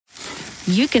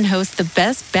you can host the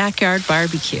best backyard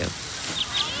barbecue.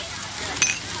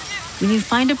 When you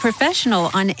find a professional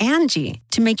on Angie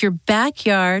to make your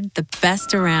backyard the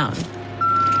best around.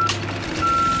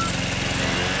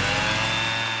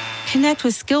 Connect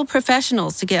with skilled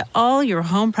professionals to get all your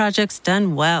home projects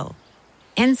done well.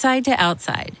 Inside to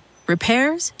outside,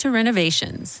 repairs to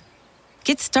renovations.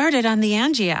 Get started on the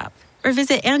Angie app or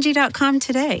visit Angie.com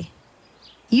today.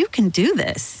 You can do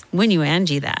this when you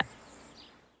Angie that.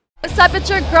 What's up, it's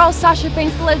your girl Sasha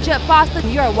Banks, the Legit Boss.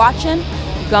 You are watching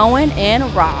Going in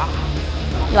Raw.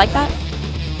 You like that?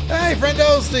 Hey,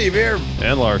 friendo, Steve here.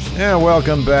 And Lars. And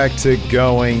welcome back to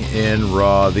Going in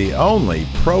Raw, the only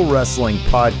pro wrestling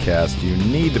podcast you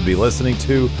need to be listening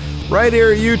to right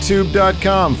here at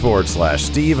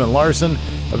youtube.com/Steve and Larson.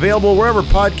 Available wherever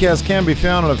podcasts can be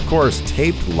found, and of course,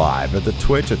 taped live at the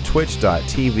Twitch at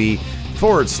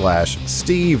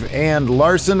twitch.tv/Steve and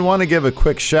Larson. Want to give a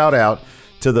quick shout out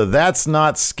to the That's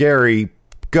Not Scary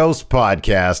Ghost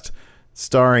podcast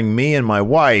starring me and my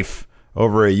wife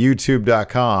over at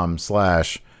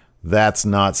youtube.com/That's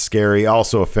Not Scary.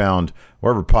 Also found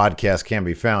wherever podcasts can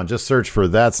be found. Just search for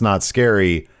That's Not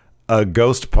Scary, a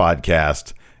ghost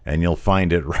podcast, and you'll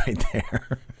find it right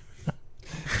there.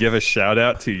 Give a shout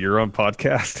out to your own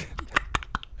podcast.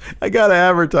 I gotta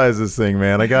advertise this thing,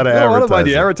 man. I gotta advertise. I don't mind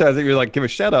you advertising. You're like, give a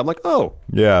shout out. I'm like, oh,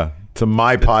 yeah, to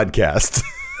my podcast.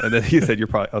 And then he said, "You're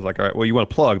probably." I was like, all right, well, you want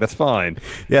to plug? That's fine.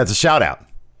 Yeah, it's a shout out.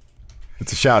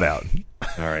 It's a shout out.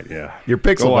 All right, yeah. You're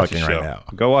pixel fucking right now.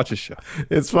 Go watch a show.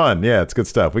 It's fun. Yeah, it's good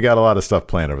stuff. We got a lot of stuff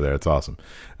planned over there. It's awesome.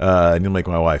 And you'll make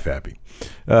my wife happy.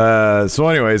 So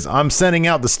anyways, I'm sending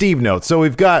out the Steve notes. So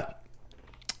we've got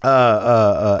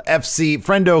FC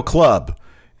Friendo Club.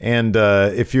 And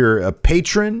if you're a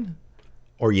patron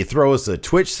or you throw us a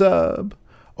Twitch sub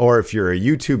or if you're a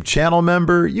YouTube channel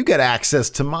member, you get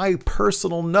access to my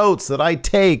personal notes that I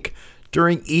take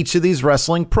during each of these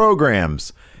wrestling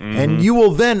programs. And you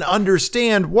will then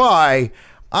understand why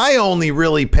I only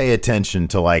really pay attention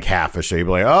to like half a show. You'll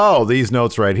be like, oh, these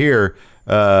notes right here,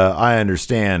 I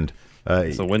understand.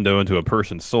 It's a window into a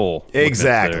person's soul.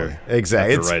 Exactly. It's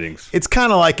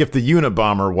kind of like if the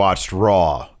Unabomber watched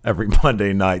Raw every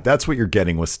Monday night. That's what you're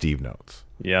getting with Steve Notes.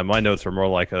 Yeah, my notes are more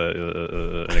like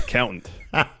an accountant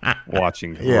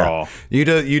watching Yeah. Raw. You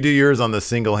do yours on the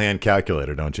single hand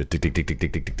calculator, don't you? Tick, tick, tick, tick,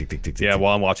 tick, tick, tick, tick, tick, tick, Yeah, tick.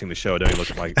 while I'm watching the show, I don't even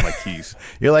look at my keys.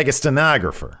 You're like a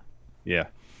stenographer. Yeah.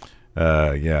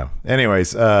 Yeah.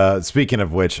 Anyways, speaking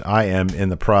of which, I am in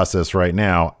the process right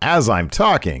now, as I'm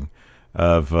talking,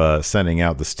 of sending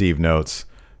out the Steve Notes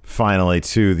finally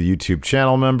to the YouTube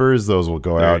channel members. Those will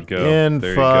go out in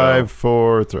 5,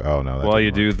 4, 3. Oh, no. While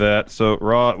you do that, so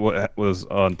Raw was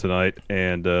on tonight,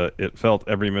 and it felt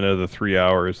every minute of the 3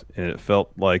 hours, and it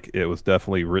felt like it was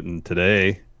definitely written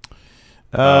today.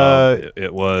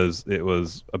 It was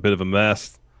a bit of a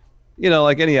mess. You know,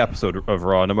 like any episode of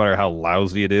Raw, no matter how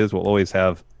lousy it is, we'll always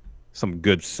have some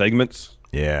good segments.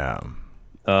 Yeah.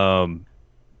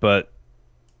 But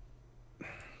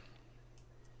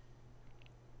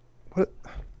what?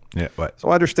 Yeah, what? So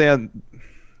I understand.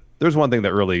 There's one thing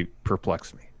that really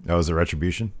perplexed me. Oh, is it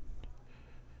Retribution?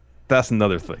 That's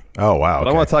another thing. Oh, wow. But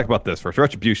Okay. I want to talk about this first.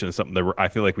 Retribution is something that I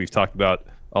feel like we've talked about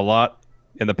a lot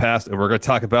in the past, and we're going to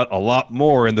talk about a lot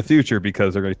more in the future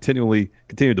because they're going to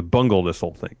continue to bungle this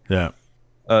whole thing. Yeah.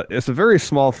 It's a very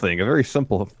small thing, a very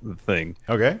simple thing.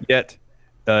 Okay. Yet,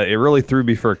 it really threw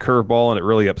me for a curveball, and it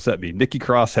really upset me. Nikki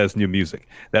Cross has new music.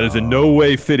 That is in no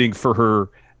way fitting for her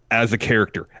as a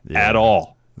character at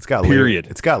all. It's got period.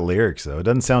 It's got lyrics though. It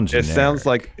doesn't sound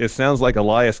generic. It sounds like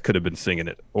Elias could have been singing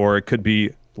it, or it could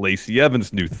be Lacey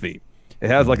Evans' new theme. It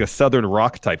has like a southern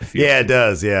rock type feel. Yeah, it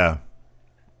does. Yeah.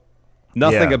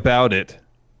 Nothing about it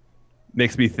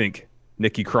makes me think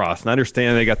Nikki Cross. And I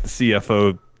understand they got the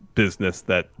CFO business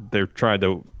that they're trying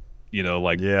to,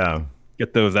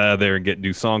 get those out of there and get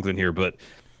new songs in here, but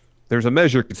there's a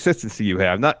measure of consistency you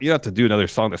have. You don't have to do another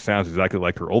song that sounds exactly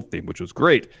like her old theme, which was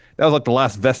great. That was like the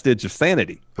last vestige of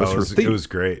sanity. It was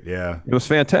great. Yeah. It was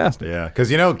fantastic. Yeah. Because,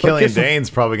 Killian Dane's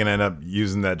probably going to end up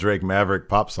using that Drake Maverick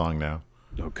pop song now.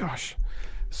 Oh, gosh.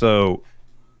 So,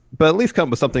 but at least come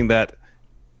up with something that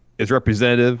is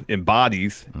representative,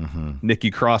 embodies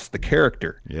Nikki Cross, the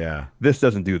character. Yeah. This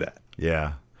doesn't do that.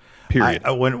 Yeah. Period.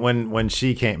 When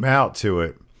she came out to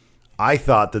it, I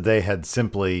thought that they had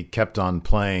simply kept on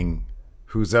playing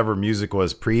whosever music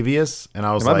was previous, and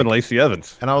I was I've been Lacey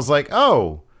Evans, and I was like,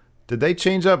 "Oh, did they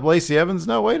change up Lacey Evans?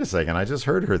 No, wait a second, I just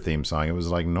heard her theme song. It was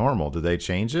like normal. Did they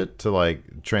change it to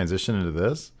like transition into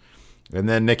this?" And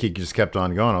then Nikki just kept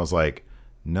on going. I was like,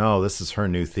 "No, this is her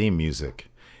new theme music."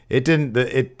 It didn't.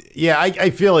 I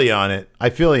feel you on it.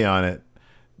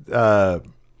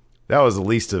 That was the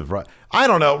least of Raw. I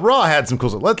don't know. Raw had some cool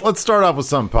stuff. Let's start off with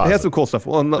something positive. They had some cool stuff.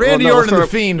 Randy Orton and The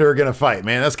Fiend are going to fight,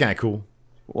 man. That's kind of cool.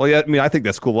 Well, yeah, I mean, I think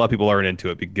that's cool. A lot of people aren't into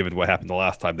it, given what happened the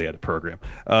last time they had a program.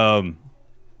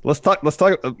 Let's talk.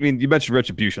 I mean, you mentioned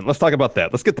Retribution. Let's talk about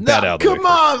that. Let's get the bad out of the way. Come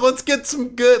on. Let's get some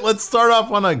good. Let's start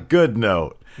off on a good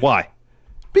note. Why?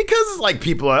 Because it's like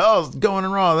people are, it's going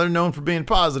in Raw. They're known for being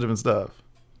positive and stuff.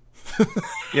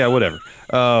 Yeah, whatever.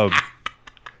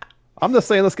 I'm just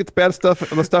saying, let's get the bad stuff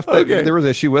and the stuff that there was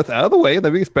issue with out of the way, and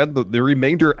then we can spend the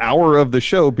remainder hour of the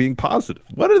show being positive.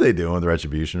 What are they doing with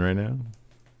Retribution right now?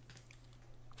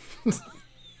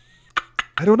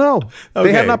 I don't know. Okay.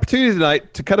 They had an opportunity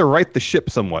tonight to kind of right the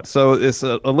ship somewhat. So it's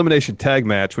an elimination tag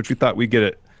match, which we thought we'd get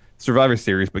at Survivor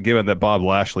Series, but given that Bob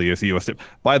Lashley is the U.S.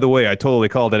 By the way, I totally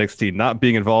called NXT not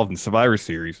being involved in Survivor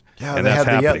Series. Yeah, and they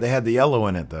had the yellow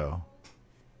in it, though.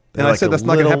 And I said that's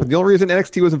not going to happen. The only reason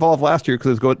NXT was involved last year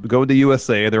because it was going to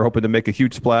USA. They're hoping to make a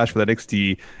huge splash with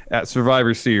NXT at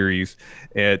Survivor Series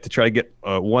and to try to get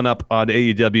one up on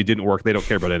AEW. Didn't work. They don't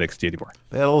care about NXT anymore.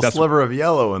 They had a little sliver of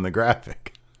yellow in the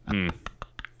graphic. Maybe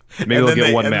they'll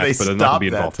get one match, but they're not going to be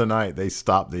involved. Tonight. They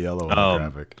stopped the yellow in the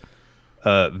graphic.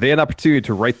 They had an opportunity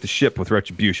to right the ship with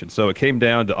Retribution. So it came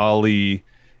down to Ali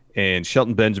and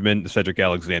Shelton Benjamin and Cedric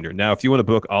Alexander. Now, if you want to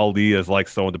book Ali as like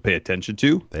someone to pay attention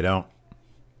to, they don't.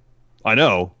 I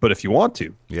know, but if you want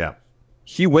to,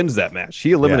 he wins that match.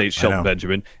 He eliminates Shelton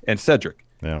Benjamin and Cedric,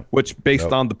 which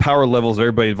based on the power levels of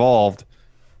everybody involved,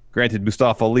 granted,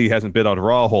 Mustafa Ali hasn't been on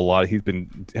Raw a whole lot. He's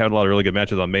been having a lot of really good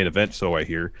matches on main event, so I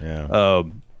hear,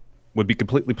 would be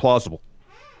completely plausible.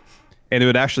 And it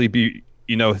would actually be,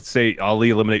 say Ali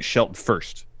eliminates Shelton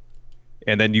first.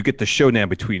 And then you get the showdown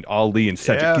between Ali and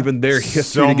Cedric, given their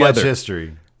history together. So much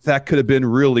history. That could have been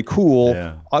really cool.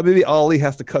 Yeah. Maybe Ali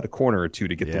has to cut a corner or two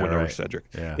to get the win over Cedric.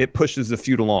 Yeah. It pushes the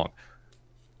feud along.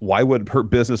 Why would Hurt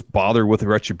Business bother with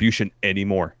Retribution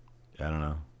anymore? I don't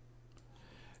know.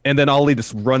 And then Ali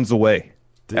just runs away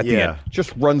at the end.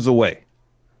 Just runs away.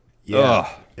 Yeah.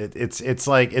 It's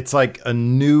like a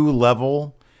new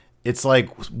level. It's like,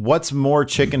 what's more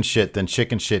chicken shit than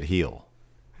chicken shit heel?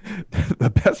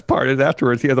 The best part is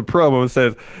afterwards he has a promo and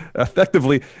says,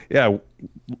 effectively,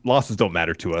 losses don't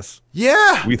matter to us.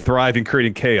 Yeah. We thrive in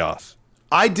creating chaos.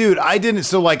 I didn't.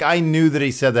 So I knew that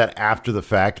he said that after the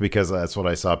fact because that's what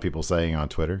I saw people saying on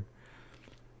Twitter.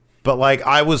 But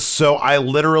I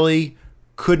literally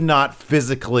could not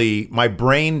physically, my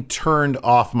brain turned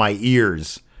off my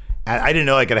ears. And I didn't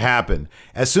know that could happen.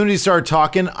 As soon as he started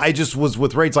talking, I just was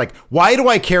with rage. Like, why do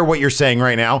I care what you're saying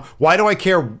right now? Why do I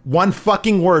care one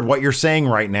fucking word what you're saying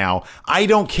right now? I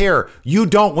don't care. You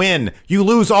don't win. You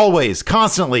lose always,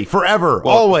 constantly, forever,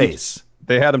 always.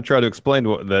 They had him try to explain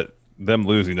that them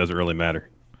losing doesn't really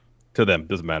matter. To them,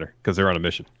 doesn't matter because they're on a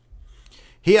mission.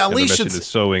 He at least should is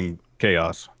sowing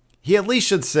chaos. He at least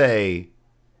should say,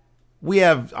 we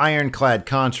have ironclad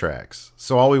contracts,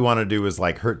 so all we want to do is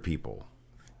hurt people.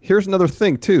 Here's another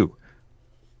thing too.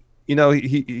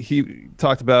 He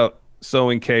talked about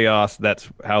sowing chaos. That's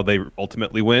how they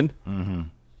ultimately win. Mm-hmm.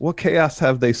 What chaos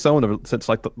have they sown since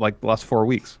the last 4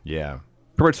 weeks? Yeah,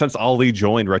 pretty much since Ali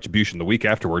joined Retribution. The week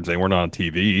afterwards, they weren't on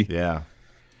TV. Yeah.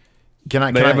 Can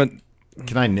I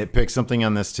nitpick something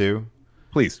on this too?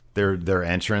 Please. Their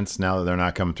entrance now that they're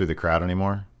not coming through the crowd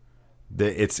anymore.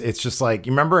 It's just like,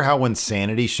 you remember how when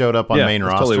Sanity showed up on main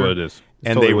roster? Totally what it is.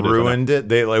 And totally they ruined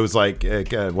it. It was like,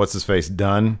 what's his face?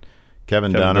 Kevin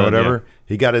Dunn or whatever. Yeah.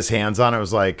 He got his hands on it. It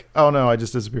was like, oh no, I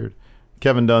just disappeared.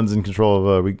 Kevin Dunn's in control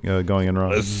of going in Raw.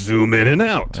 Let's zoom in and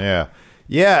out. Yeah.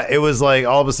 Yeah, it was like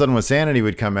all of a sudden when Sanity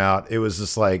would come out, it was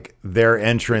just like their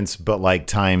entrance, but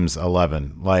times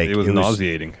 11. It was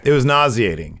nauseating. It was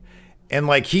nauseating. And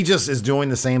he just is doing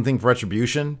the same thing for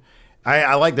Retribution.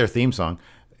 I like their theme song.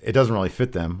 It doesn't really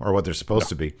fit them or what they're supposed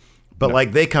to be.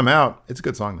 But they come out, it's a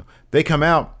good song though. They come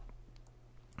out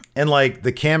and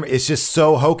the camera, it's just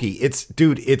so hokey. It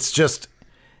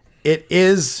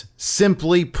is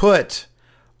simply put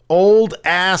old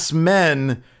ass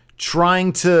men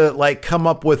trying to come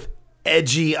up with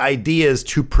edgy ideas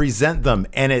to present them.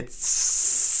 And it sucks.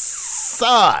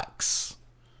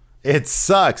 It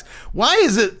sucks. Why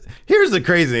is it? Here's the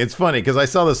crazy thing. It's funny because I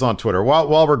saw this on Twitter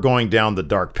while we're going down the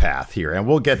dark path here, and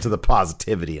we'll get to the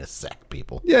positivity in a sec,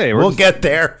 people. Yeah, we'll get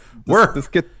there. Let's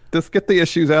get the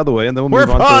issues out of the way, and then we're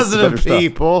move on positive to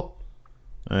people.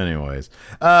 Anyways,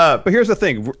 but here's the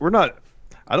thing: we're not.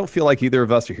 I don't feel like either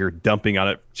of us are here dumping on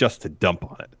it just to dump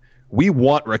on it. We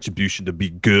want Retribution to be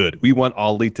good. We want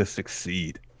Ali to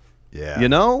succeed. Yeah,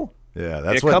 Yeah,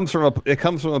 that's comes from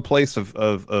a place of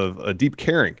a deep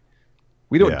caring.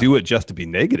 We don't do it just to be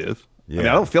negative. Yeah.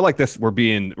 I don't feel like this. We're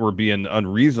being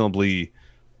unreasonably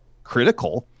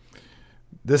critical.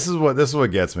 This is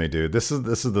what gets me, dude. This is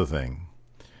the thing.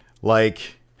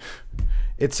 Like,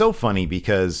 it's so funny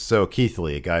because Keith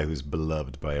Lee, a guy who's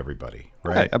beloved by everybody,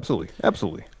 right?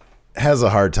 Absolutely. Has a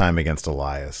hard time against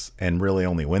Elias and really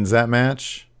only wins that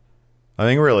match. I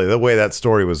think really the way that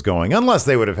story was going, unless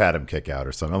they would have had him kick out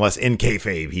or something, unless in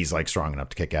kayfabe he's like strong enough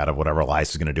to kick out of whatever Elias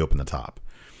is going to do up in the top.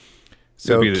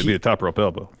 So it'd be a top rope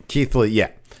elbow. Keith Lee, yeah.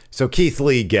 So Keith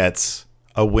Lee gets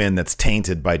a win that's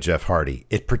tainted by Jeff Hardy.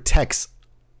 It protects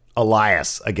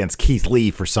Elias against Keith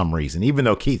Lee for some reason, even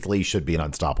though Keith Lee should be an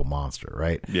unstoppable monster,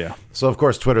 right? Yeah. So of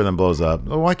course Twitter then blows up.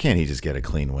 Well, why can't he just get a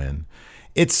clean win?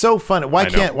 It's so fun. Why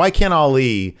can't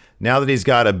Ali, now that he's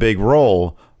got a big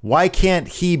role, why can't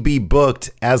he be booked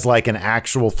as like an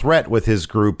actual threat with his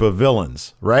group of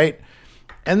villains, right?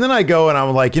 And then I go and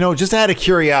I'm like, just out of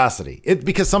curiosity,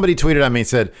 because somebody tweeted at me and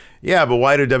said, yeah, but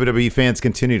why do WWE fans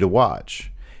continue to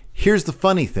watch? Here's the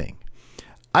funny thing.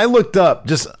 I looked up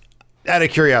just out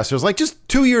of curiosity. It was like just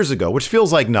 2 years ago, which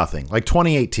feels like nothing, like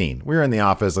 2018. We were in the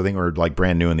office. I think we were like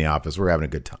brand new in the office. We were having a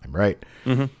good time, right?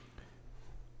 Mm-hmm.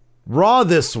 Raw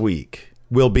this week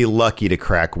will be lucky to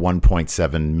crack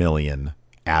 1.7 million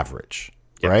average,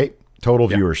 right? Total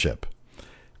viewership.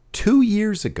 2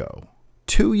 years ago,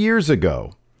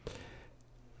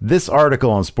 this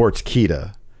article on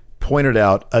Sportskeeda pointed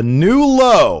out a new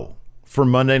low for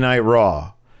Monday Night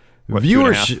Raw.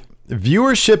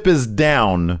 Viewership is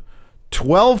down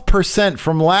 12%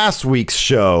 from last week's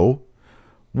show,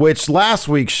 which last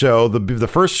week's show, the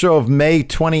first show of May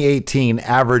 2018,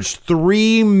 averaged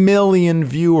 3 million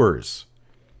viewers.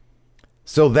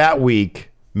 So that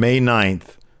week, May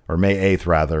 9th, or May 8th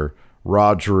rather,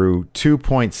 Raw drew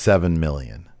 2.7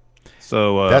 million.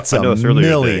 So that's a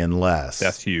million less.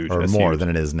 That's huge. Or that's more huge. than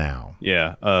it is now.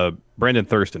 Yeah. Brandon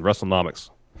Thurston, WrestleNomics,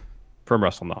 from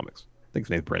WrestleNomics. I think his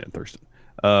name's Brandon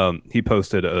Thurston. He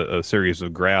posted a series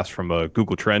of graphs from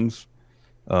Google Trends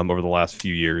over the last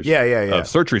few years. Of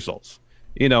search results.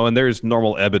 And there's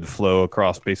normal ebb and flow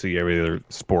across basically every other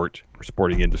sport or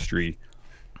sporting industry.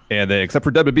 And then, except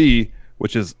for WWE,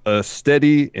 which is a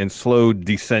steady and slow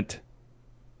descent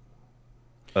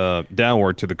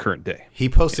downward to the current day. He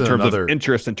posted in terms another of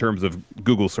interest in terms of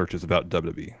Google searches about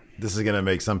WWE. This is going to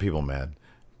make some people mad,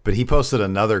 but he posted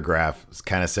another graph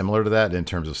kind of similar to that in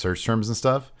terms of search terms and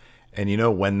stuff.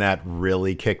 And when that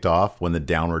really kicked off, when the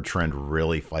downward trend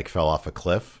really fell off a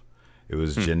cliff, it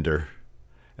was Jinder.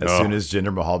 As soon as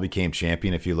Jinder Mahal became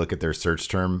champion, if you look at their search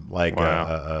term,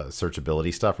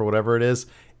 searchability stuff or whatever it is,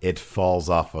 it falls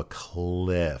off a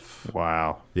cliff.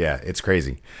 Wow. Yeah, it's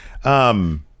crazy.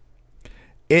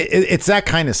 It's that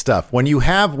kind of stuff. When you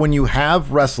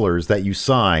have wrestlers that you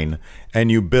sign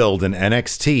and you build in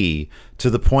NXT to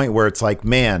the point where it's like,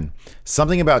 man,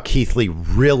 something about Keith Lee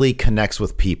really connects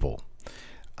with people.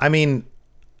 I mean,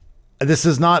 this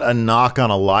is not a knock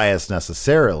on Elias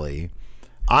necessarily.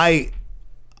 I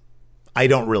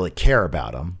don't really care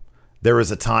about him. There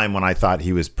was a time when I thought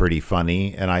he was pretty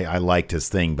funny and I liked his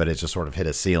thing, but it just sort of hit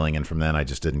a ceiling. And from then I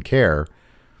just didn't care.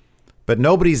 But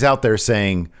nobody's out there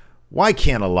saying, why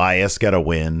can't Elias get a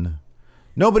win?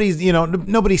 Nobody's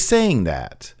saying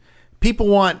that. People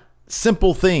want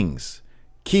simple things.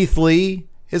 Keith Lee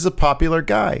is a popular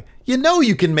guy.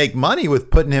 You can make money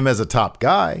with putting him as a top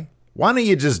guy. Why don't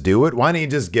you just do it? Why don't you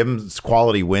just give him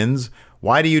quality wins?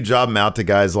 Why do you job him out to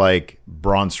guys like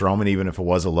Braun Strowman, even if it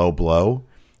was a low blow?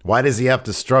 Why does he have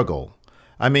to struggle?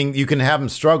 I mean, you can have him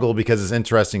struggle because it's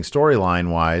interesting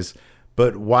storyline-wise,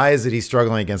 but why is it he's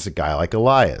struggling against a guy like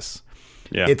Elias?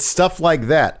 Yeah. It's stuff like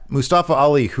that. Mustafa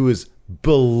Ali, who is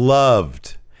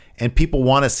beloved, and people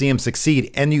want to see him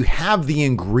succeed, and you have the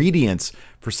ingredients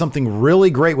for something really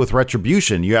great with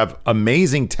Retribution. You have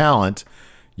amazing talent.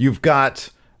 You've got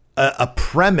a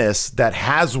premise that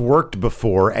has worked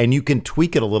before, and you can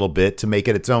tweak it a little bit to make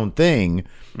it its own thing.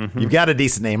 Mm-hmm. You've got a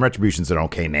decent name. Retribution's an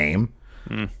okay name.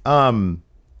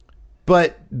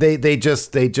 But they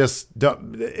just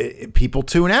don't. People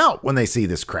tune out when they see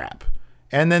this crap.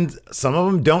 And then some of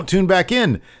them don't tune back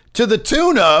in to the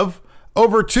tune of,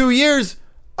 over 2 years,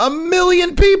 1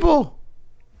 million people.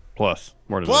 Plus.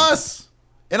 More than Plus.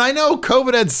 And I know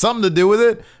COVID had something to do with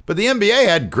it, but the NBA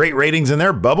had great ratings in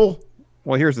their bubble.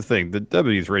 Well, here's the thing. The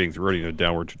WWE's ratings were already in a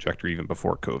downward trajectory even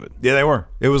before COVID. Yeah, they were.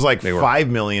 It was like 5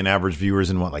 million average viewers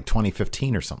in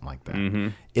 2015 or something like that. Mm-hmm.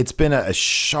 It's been a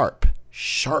sharp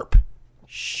drop.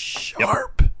 Some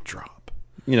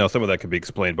of that could be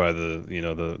explained by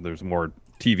there's more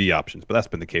TV options, but that's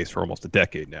been the case for almost a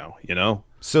decade now,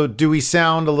 So do we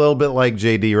sound a little bit like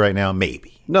JD right now?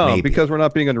 Maybe. No, because we're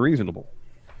not being unreasonable.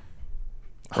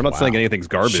 We're not saying anything's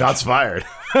garbage. Shots fired.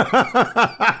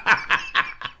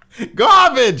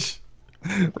 Garbage.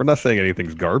 We're not saying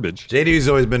anything's garbage. JD's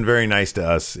always been very nice to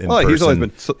us in person. He's always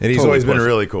been and he's always been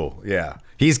really cool. Yeah.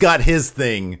 He's got his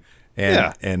thing,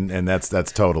 and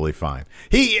that's totally fine.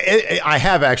 I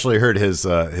have actually heard his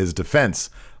defense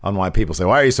on why people say,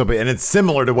 why are you so big? And it's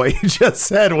similar to what you just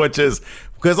said, which is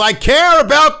because I care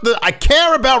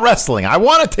about wrestling. I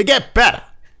want it to get better.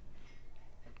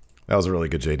 That was a really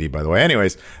good JD, by the way.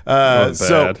 Anyways,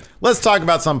 so let's talk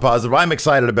about something positive. I'm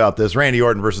excited about this. Randy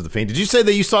Orton versus The Fiend. Did you say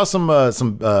that you saw some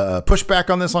pushback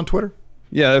on this on Twitter?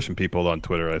 Yeah, there's some people on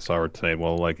Twitter I saw were saying,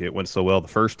 well, like it went so well the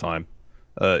first time.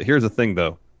 Here's the thing,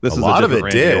 though. This is a lot of it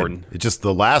did. Orton. It just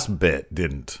the last bit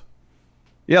didn't.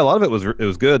 Yeah, a lot of it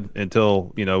was good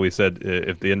until we said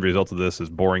if the end result of this is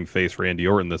boring face Randy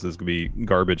Orton, this is gonna be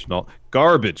garbage and all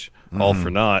all for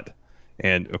naught.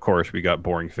 And of course, we got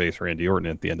boring face Randy Orton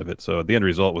at the end of it. So the end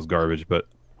result was garbage, but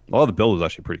a lot of the build was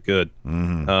actually pretty good.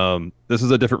 This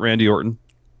is a different Randy Orton,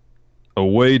 a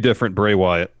way different Bray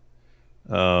Wyatt.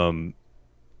 They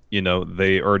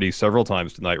already several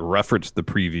times tonight referenced the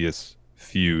previous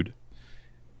feud.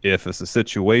 If it's a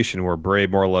situation where Bray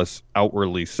more or less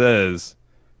outwardly says,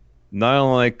 not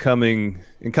only coming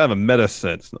in kind of a meta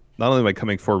sense, not only am I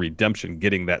coming for redemption,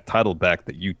 getting that title back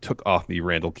that you took off me,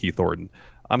 Randall Keith Orton,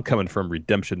 I'm coming from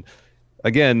redemption.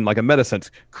 Again, like a meta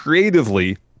sense,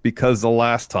 creatively, because the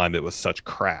last time it was such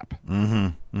crap,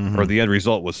 or the end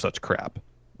result was such crap.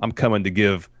 I'm coming to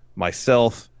give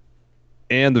myself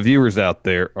and the viewers out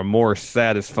there a more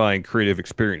satisfying creative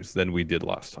experience than we did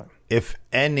last time. If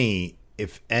any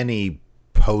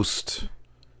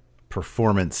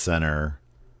post-performance center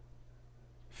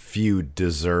feud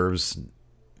deserves,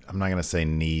 I'm not going to say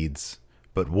needs,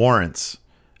 but warrants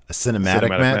a cinematic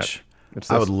match.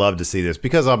 I would love to see this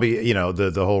because I'll be,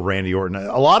 the whole Randy Orton,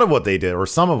 a lot of what they did or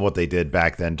some of what they did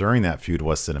back then during that feud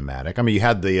was cinematic. I mean, you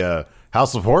had the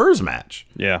House of Horrors match.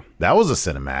 Yeah. That was a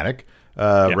cinematic.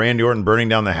 Randy Orton burning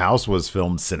down the house was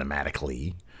filmed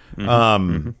cinematically.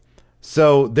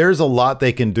 So there's a lot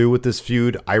they can do with this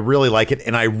feud. I really like it.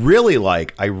 And I really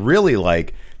like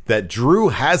that Drew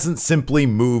hasn't simply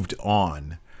moved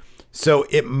on. So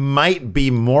it might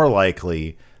be more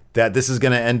likely that this is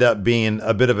going to end up being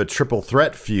a bit of a triple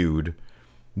threat feud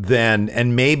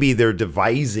and maybe they're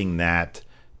devising that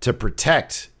to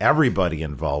protect everybody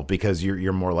involved because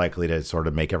you're more likely to sort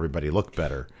of make everybody look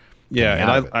better. Yeah,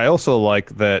 and I also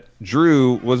like that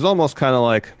Drew was almost kind of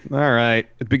like, all right,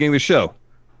 at the beginning of the show,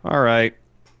 all right,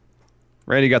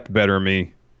 Randy got the better of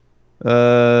me. He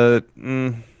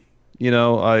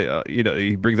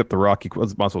brings up the Rocky. Might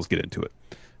as well get into it.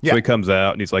 So he comes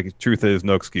out and he's like, truth is,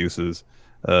 no excuses.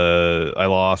 I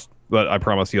lost, but I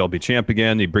promise you I'll be champ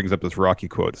again. He brings up this Rocky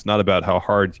quote. It's not about how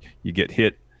hard you get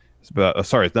hit. It's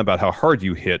not about how hard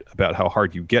you hit, about how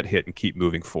hard you get hit and keep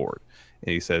moving forward.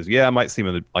 And he says, yeah, I might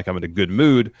seem like I'm in a good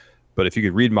mood, but if you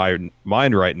could read my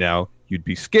mind right now, you'd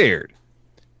be scared.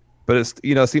 But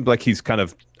it seems like he's kind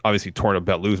of obviously torn up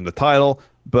about losing the title,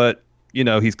 but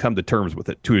he's come to terms with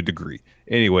it to a degree.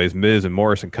 Anyways, Miz and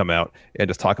Morrison come out and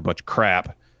just talk a bunch of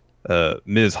crap.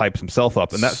 Miz hypes himself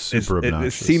up, and that's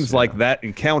it seems like that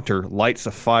encounter lights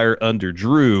a fire under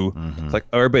Drew. It's like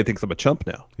everybody thinks I'm a chump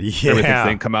now. Everybody thinks they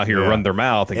can come out here and run their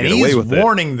mouth and get away with it. He's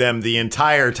warning them the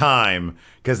entire time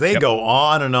because they go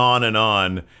on and on and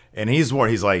on. And he's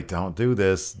like, don't do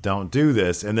this.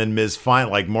 And then Miz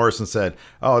like Morrison said,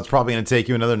 oh, it's probably going to take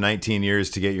you another 19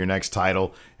 years to get your next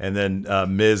title. And then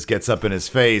Miz gets up in his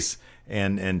face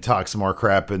and talks more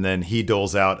crap. And then he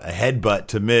doles out a headbutt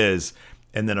to Miz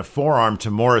and then a forearm to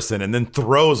Morrison and then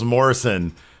throws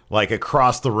Morrison like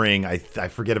across the ring. I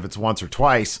forget if it's once or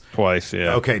twice. Twice,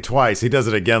 yeah. Okay, twice. He does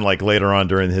it again like later on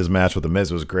during his match with The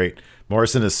Miz. It was great.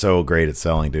 Morrison is so great at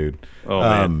selling, dude. Oh,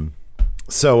 man.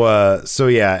 So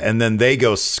yeah, and then they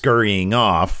go scurrying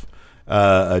off.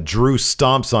 Drew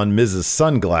stomps on Miz's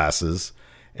sunglasses,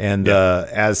 and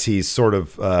as he's sort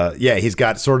of, he's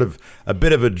got sort of a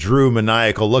bit of a Drew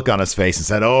maniacal look on his face and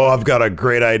said, oh, I've got a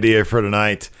great idea for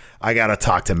tonight. I got to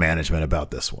talk to management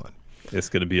about this one. It's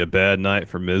going to be a bad night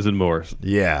for Miz and Morrison.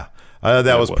 Yeah,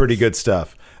 that was pretty good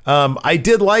stuff. I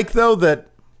did like, though, that,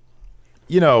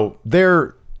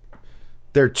 they're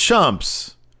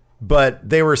chumps, but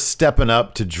they were stepping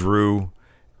up to Drew,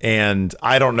 and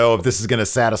I don't know if this is going to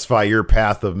satisfy your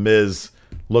path of Miz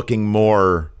looking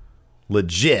more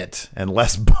legit and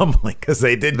less bumbling, because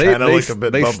they did kind of look a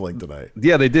bit bumbling tonight.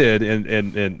 Yeah, they did,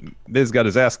 and Miz got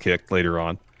his ass kicked later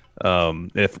on.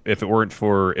 If it weren't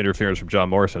for interference from John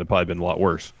Morrison, it'd probably been a lot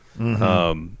worse.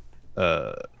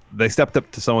 They stepped up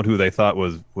to someone who they thought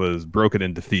was broken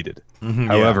and defeated.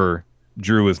 However,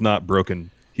 Drew is not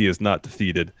broken. He is not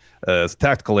defeated. It's a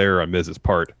tactical error on Miz's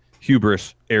part.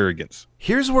 hubris, arrogance.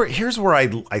 Here's where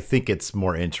I think it's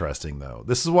more interesting, though.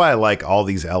 This is why I like all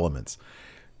these elements.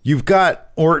 You've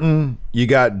got Orton, you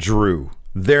got Drew.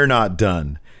 They're not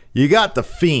done. You got The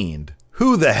Fiend.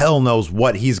 Who the hell knows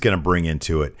what he's going to bring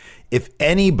into it? If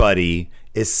anybody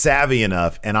is savvy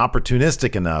enough and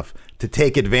opportunistic enough to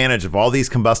take advantage of all these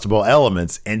combustible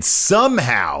elements and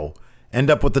somehow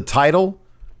end up with the title,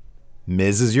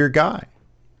 Miz is your guy.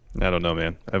 I don't know,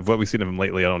 man. Of what we've seen of him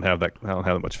lately, I don't have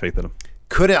that much faith in him.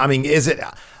 Could it? I mean, is it?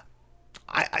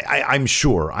 I'm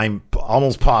sure. I'm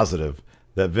almost positive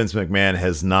that Vince McMahon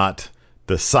has not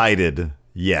decided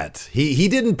yet. He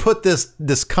didn't put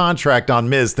this contract on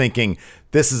Miz thinking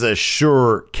this is a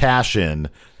sure cash in.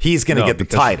 He's going to get the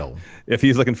title. If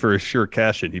he's looking for a sure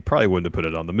cash in, he probably wouldn't have put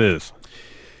it on the Miz.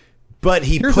 But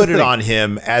he put it on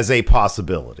him as a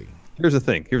possibility. Here's the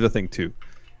thing too.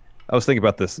 I was thinking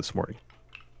about this morning.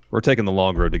 We're taking the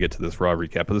long road to get to this Raw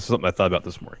recap, but this is something I thought about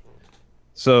this morning.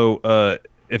 So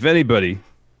if anybody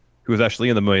who was actually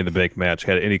in the Money in the Bank match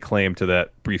had any claim to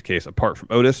that briefcase apart from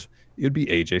Otis, it would be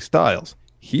AJ Styles.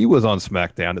 He was on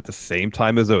SmackDown at the same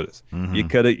time as Otis. Mm-hmm. You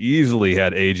could have easily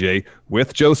had AJ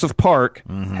with Joseph Park,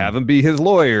 have him be his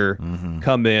lawyer,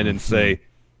 come in and say,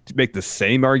 to make the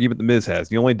same argument the Miz has.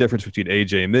 The only difference between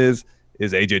AJ and Miz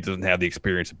is AJ doesn't have the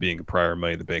experience of being a prior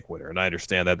Money in the Bank winner. And I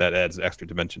understand that adds extra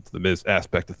dimension to the Miz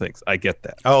aspect of things. I get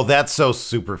that. Oh, that's so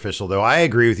superficial, though. I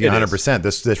agree with you 100%.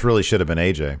 This really should have been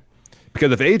AJ.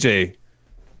 Because if AJ,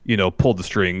 pulled the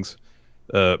strings,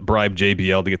 bribed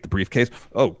JBL to get the briefcase,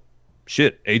 oh,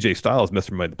 shit, AJ Styles,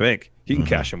 Mr. Money in the Bank. He can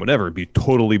cash in whenever. It'd be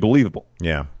totally believable.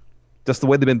 Yeah. Just the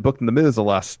way they've been booked in the Miz the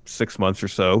last 6 months or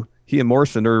so. He and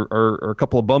Morrison are a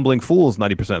couple of bumbling fools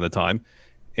 90% of the time.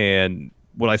 And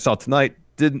what I saw tonight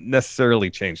didn't necessarily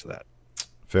change that.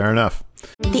 Fair enough.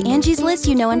 The Angie's List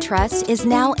you know and trust is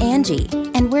now Angie,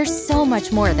 and we're so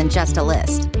much more than just a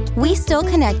list. We still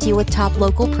connect you with top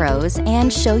local pros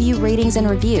and show you ratings and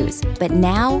reviews, but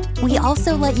now we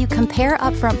also let you compare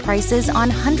upfront prices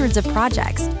on hundreds of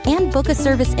projects and book a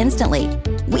service instantly.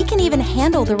 We can even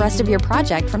handle the rest of your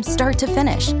project from start to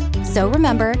finish. So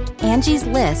remember, Angie's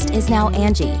List is now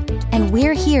Angie, and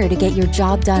we're here to get your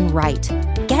job done right.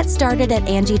 Get started at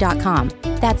Angie.com.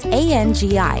 That's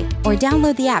ANGI, or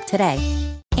download the app today.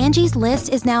 Angie's List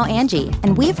is now Angie,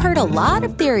 and we've heard a lot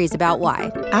of theories about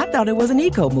why. I thought it was an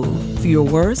eco move. Fewer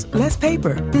words, less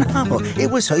paper. No, it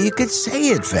was so you could say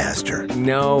it faster.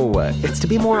 No, it's to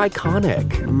be more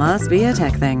iconic. Must be a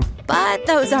tech thing. But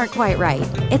those aren't quite right.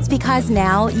 It's because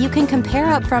now you can compare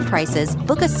upfront prices,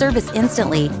 book a service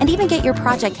instantly, and even get your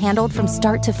project handled from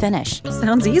start to finish.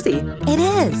 Sounds easy. It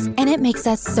is, and it makes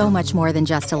us so much more than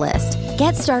just a list.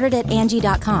 Get started at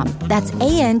Angie.com. That's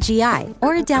ANGI,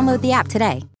 or download the app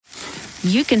today.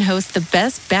 You can host the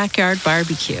best backyard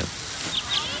barbecue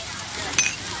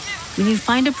when you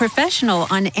find a professional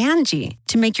on Angie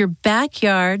to make your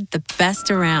backyard the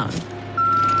best around.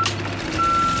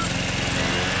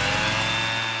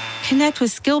 Connect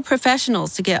with skilled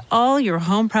professionals to get all your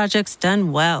home projects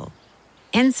done well.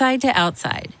 Inside to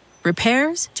outside,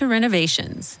 repairs to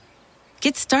renovations.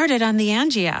 Get started on the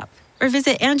Angie app or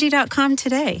visit Angie.com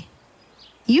today.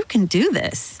 You can do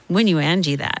this when you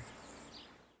Angie that.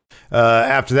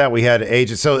 After that, we had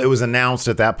AJ. So it was announced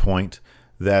at that point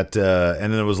that,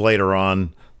 and then it was later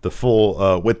on, the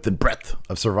full width and breadth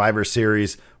of Survivor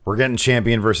Series. We're getting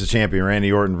champion versus champion,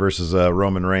 Randy Orton versus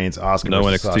Roman Reigns, Oscar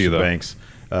versus NXT, Sasha though. Banks.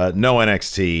 No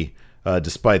NXT,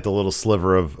 despite the little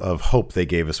sliver of hope they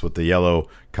gave us with the yellow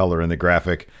color in the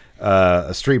graphic.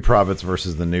 Street Profits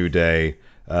versus The New Day.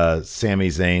 Sami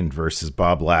Zayn versus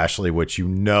Bob Lashley, which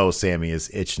Sami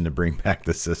is itching to bring back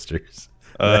the sisters.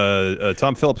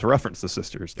 Tom Phillips referenced the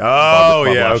sisters. Oh,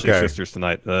 Bob yeah, Lashley's okay. sisters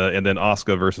tonight. And then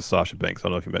Asuka versus Sasha Banks. I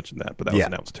don't know if you mentioned that, but that was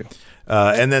announced too.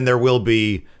 And then there will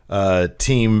be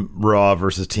Team Raw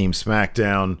versus Team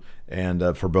SmackDown.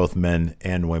 And for both men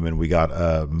and women, we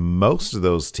got most of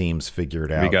those teams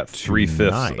figured out. We got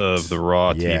 3/5 of the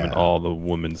Raw team and all the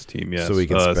women's team, yes. So we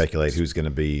can speculate who's going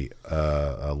to be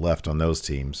left on those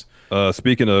teams.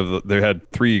 Speaking of, they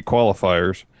had 3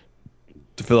 qualifiers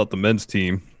to fill out the men's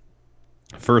team.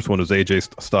 First one was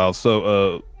AJ Styles.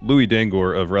 So Louis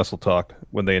Dangoor of Wrestle Talk,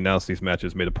 when they announced these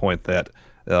matches, made a point that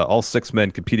all 6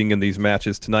 men competing in these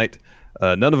matches tonight,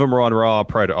 none of them were on Raw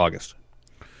prior to August.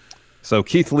 So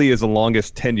Keith Lee is the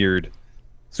longest tenured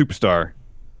superstar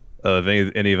of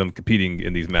any of them competing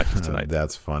in these matches tonight.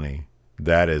 That's funny.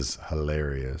 That is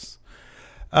hilarious.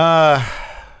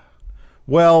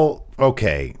 Well,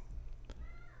 okay.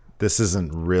 This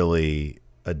isn't really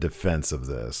a defense of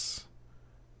this,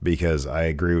 because I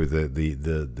agree with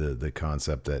the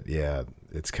concept that, yeah,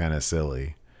 it's kind of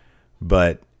silly.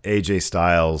 But AJ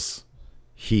Styles,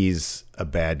 he's a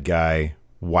bad guy.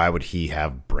 Why would he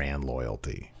have brand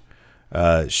loyalty?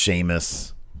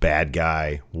 Sheamus, bad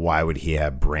guy. Why would he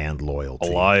have brand loyalty?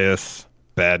 Elias,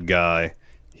 bad guy.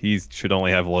 He should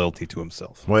only have loyalty to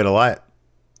himself. Wait, Elias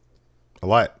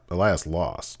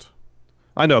lost.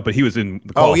 I know, but he was in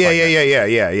the qualifying match.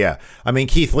 Yeah. I mean,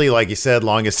 Keith Lee, like you said,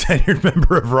 longest tenured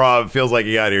member of Raw. It feels like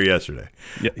he got here yesterday.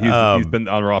 Yeah, he's been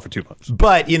on Raw for 2 months.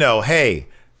 But, hey,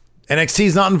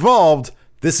 NXT's not involved.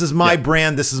 This is my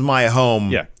brand. This is my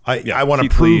home. Yeah. I want to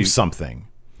prove something.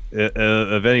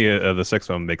 If any of the 6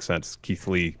 of them makes sense, Keith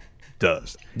Lee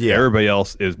does. Yeah. Everybody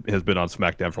else has been on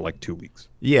SmackDown for like 2 weeks.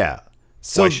 Yeah.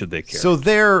 So, why should they care? So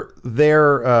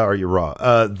their are you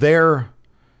Raw? Their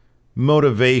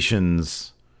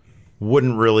motivations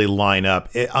wouldn't really line up.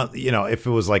 If it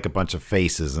was like a bunch of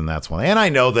faces, and that's one. And I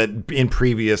know that in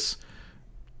previous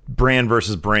brand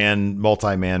versus brand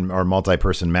multi-man or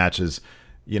multi-person matches,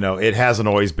 it hasn't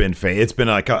always been it's been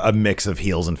like a mix of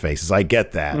heels and faces. I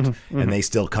get that. And they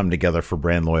still come together for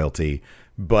brand loyalty.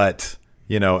 But,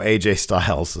 AJ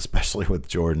Styles, especially with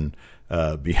Jordan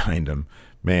behind him,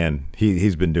 man,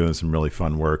 he's been doing some really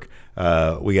fun work.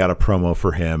 We got a promo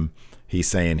for him. He's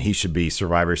saying he should be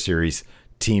Survivor Series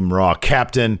Team Raw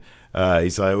captain.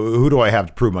 He's like, who do I have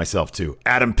to prove myself to?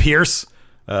 Adam Pearce,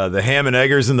 the ham and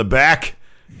eggers in the back.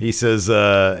 He says,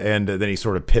 and then he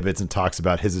sort of pivots and talks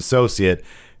about his associate.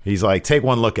 He's like, take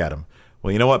one look at him.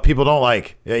 Well, you know what? People don't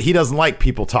like. He doesn't like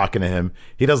people talking to him.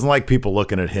 He doesn't like people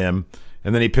looking at him.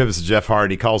 And then he pivots to Jeff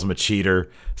Hardy, calls him a cheater.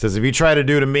 Says, if you try to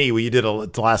do to me what you did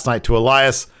last night to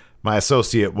Elias, my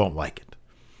associate won't like it.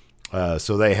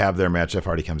 So they have their match. Jeff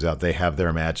Hardy comes out. They have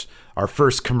their match. Our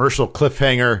first commercial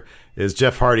cliffhanger is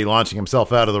Jeff Hardy launching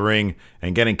himself out of the ring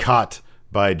and getting caught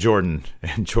by Jordan.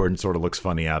 And Jordan sort of looks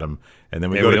funny at him. And then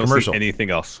we go to commercial. See anything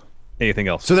else?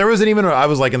 So there wasn't even, I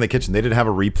was like in the kitchen. They didn't have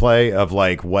a replay of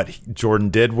like what Jordan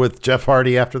did with Jeff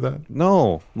Hardy after that?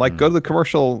 No. Like go to the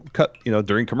commercial cut,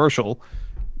 during commercial,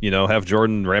 have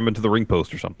Jordan ram into the ring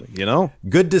post or something,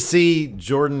 Good to see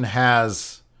Jordan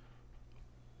has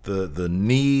the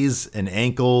knees and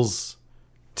ankles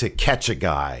to catch a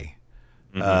guy,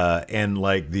 and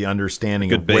like the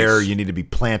understanding of where you need to be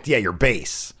planted. Yeah, your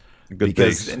base.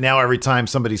 Because now every time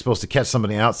somebody's supposed to catch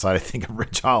somebody outside, I think of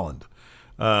Rich Holland.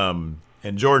 And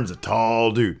Jordan's a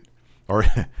tall dude. Or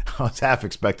I was half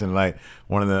expecting tonight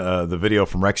one of the video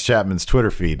from Rex Chapman's Twitter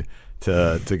feed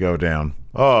to go down.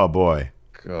 Oh boy,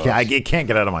 it can't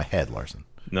get out of my head, Larson.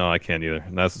 No, I can't either.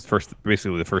 And that's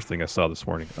basically the first thing I saw this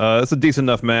morning. It's a decent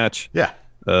enough match. Yeah.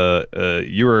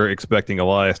 You were expecting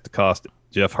Elias to cost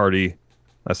Jeff Hardy.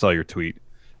 I saw your tweet.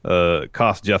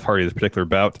 Cost Jeff Hardy this particular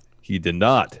bout. He did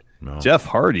not. No. Jeff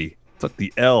Hardy took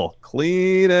the L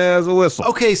clean as a whistle.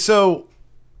 Okay, so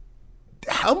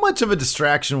how much of a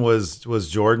distraction was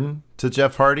Jordan to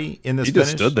Jeff Hardy in this finish?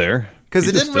 He just stood there. Because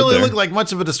it didn't really look like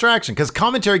much of a distraction. Because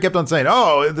commentary kept on saying,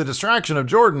 oh, the distraction of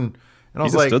Jordan. And I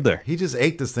was like, stood there. He just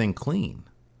ate this thing clean.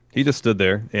 He just stood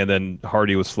there, and then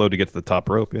Hardy was slow to get to the top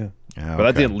rope, yeah. But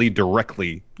that didn't lead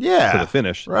directly to the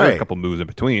finish. Right. There were a couple moves in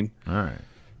between. All right.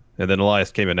 And then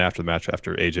Elias came in after the match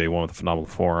after AJ won with a phenomenal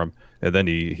forearm, and then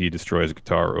he destroys a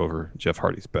guitar over Jeff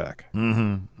Hardy's back.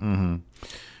 After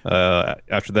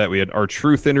that, we had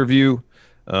R-Truth interview.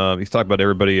 He's talking about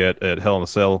everybody at Hell in a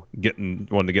Cell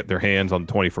wanting to get their hands on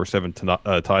the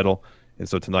 24/7 title. And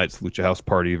so tonight's Lucha House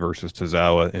Party versus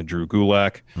Tozawa and Drew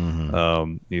Gulak.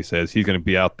 He says he's going to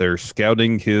be out there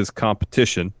scouting his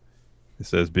competition. He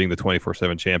says being the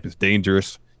 24/7 champ is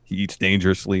dangerous. He eats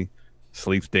dangerously,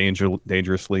 sleeps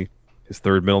dangerously. His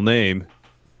third middle name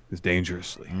is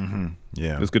Dangerously.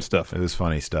 Yeah. It was good stuff. It was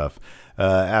funny stuff.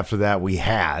 After that, we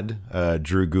had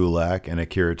Drew Gulak and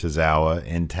Akira Tozawa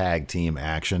in tag team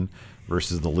action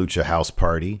versus the Lucha House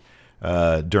Party.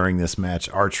 During this match,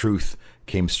 R-Truth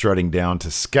came strutting down to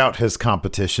scout his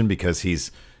competition because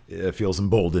he's feels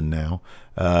emboldened now.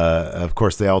 Of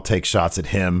course, they all take shots at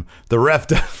him. The ref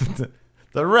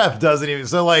doesn't even.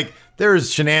 So, like,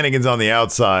 there's shenanigans on the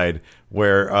outside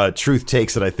where Truth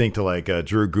takes it, I think, to like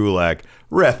Drew Gulak.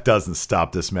 Ref doesn't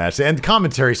stop this match, and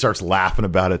commentary starts laughing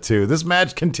about it too. This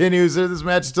match continues. This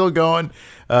match is still going.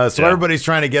 Everybody's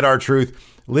trying to get R-Truth.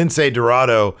 Lince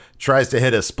Dorado tries to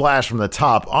hit a splash from the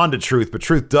top onto Truth, but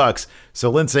Truth ducks.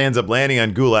 So Lince ends up landing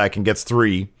on Gulak and gets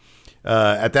 3.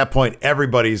 At that point,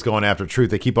 everybody's going after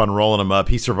Truth. They keep on rolling him up.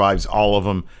 He survives all of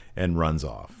them and runs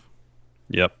off.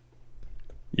 Yep.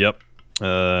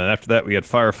 After that, we had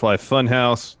Firefly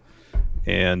Funhouse.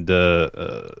 And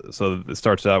so it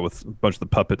starts out with a bunch of the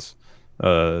puppets,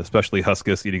 especially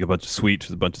Huskus eating a bunch of sweets.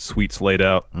 There's a bunch of sweets laid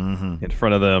out in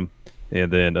front of them.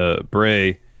 And then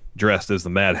Bray, dressed as the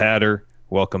Mad Hatter,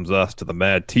 welcomes us to the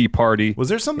Mad Tea Party. Was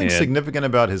there something significant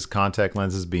about his contact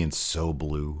lenses being so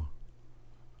blue?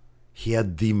 He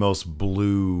had the most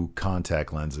blue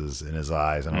contact lenses in his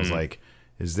eyes, and I was like,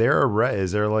 "Is there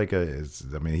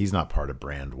he's not part of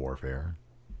brand warfare."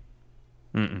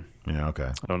 Mm-mm. Yeah,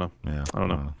 okay. I don't know. Yeah, I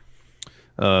don't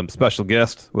know. Special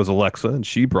guest was Alexa, and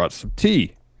she brought some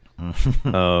tea.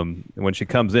 When she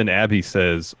comes in, Abby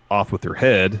says, "Off with her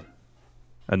head."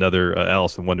 Another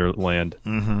Alice in Wonderland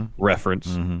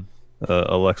reference.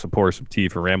 Alexa pours some tea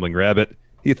for Rambling Rabbit.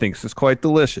 He thinks it's quite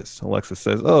delicious. Alexa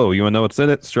says, "Oh, you want to know what's in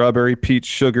it? Strawberry, peach,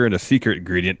 sugar, and a secret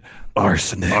ingredient,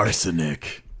 arsenic."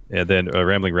 Arsenic. And then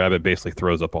Rambling Rabbit basically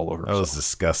throws up all over himself. That was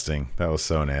disgusting. That was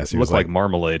so nasty. It looked like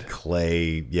marmalade.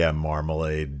 Clay,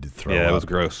 marmalade. It was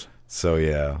gross. So,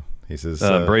 yeah. He says...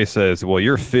 Bray says, "Well,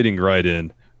 you're fitting right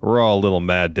in. We're all a little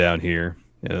mad down here."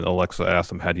 And Alexa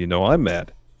asks him, "How do you know I'm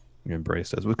mad?" And Bray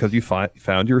says, "Because you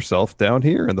found yourself down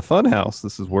here in the funhouse.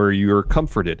 This is where you are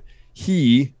comforted.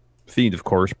 He, Fiend, of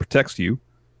course, protects you.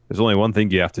 There's only one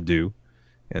thing you have to do."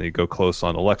 And you go close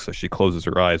on Alexa. She closes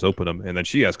her eyes, open them, and then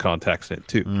she has contacts in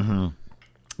too.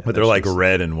 But they're like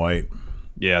red and white.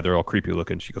 Yeah, they're all creepy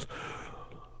looking. She goes,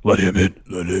 "Let him in.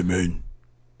 Let him in."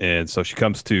 And so she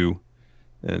comes to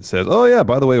and says, "Oh, yeah,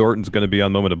 by the way, Orton's going to be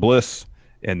on Moment of Bliss."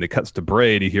 And it cuts to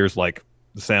Bray, and he hears like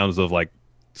the sounds of like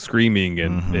screaming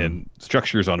and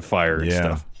structures on fire and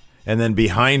stuff. And then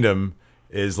behind him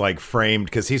is like framed,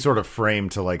 because he's sort of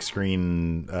framed to like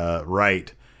screen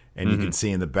right. And you can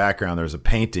see in the background there's a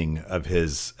painting of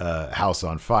his house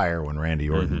on fire when Randy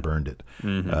Orton burned it.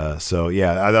 So,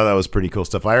 yeah, I thought that was pretty cool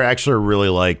stuff. I actually really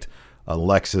liked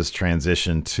Alexa's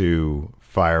transition to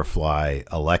Firefly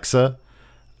Alexa.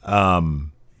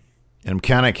 And I'm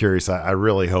kind of curious. I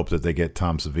really hope that they get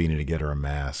Tom Savini to get her a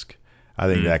mask. I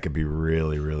think that could be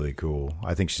really, really cool.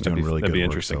 I think she's doing really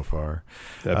good work so far.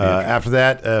 After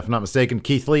that, if I'm not mistaken,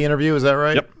 Keith Lee interview. Is that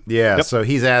right? Yep. Yeah. Yep. So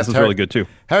he's asked, this is really good too.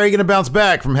 How are you going to bounce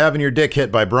back from having your dick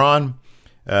hit by Braun?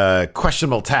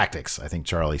 Questionable tactics, I think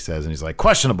Charlie says. And he's like,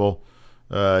 questionable?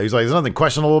 He's like, there's nothing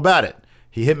questionable about it.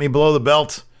 He hit me below the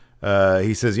belt.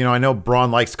 He says, I know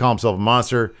Braun likes to call himself a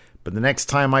monster, but the next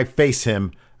time I face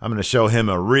him, I'm going to show him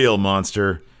a real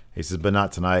monster. He says, but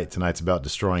not tonight. Tonight's about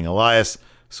destroying Elias.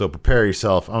 So prepare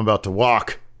yourself. I'm about to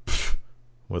walk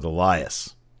with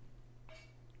Elias.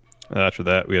 After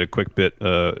that, we had a quick bit.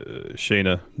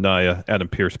 Shayna, Nia, Adam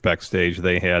Pearce backstage.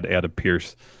 They had Adam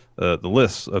Pearce, the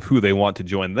list of who they want to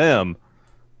join them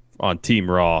on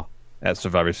Team Raw at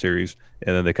Survivor Series.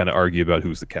 And then they kind of argue about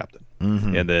who's the captain.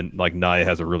 And then like Nia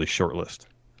has a really short list.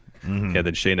 And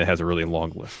then Shayna has a really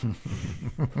long list.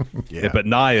 But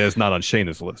Nia is not on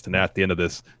Shayna's list. And at the end of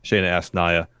this, Shayna asked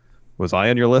Nia, was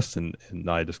I on your list? And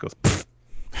Nia just goes,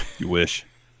 you wish.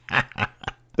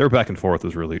 Their back and forth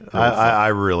was really I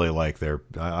really like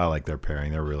I like their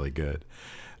pairing. They're really good.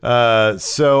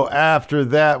 So after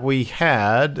that, we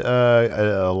had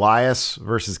Elias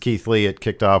versus Keith Lee. It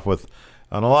kicked off with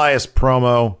an Elias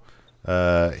promo.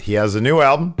 He has a new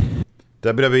album.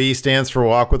 WWE stands for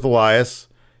Walk with Elias.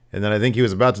 And then I think he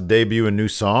was about to debut a new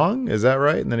song. Is that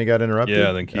right? And then he got interrupted?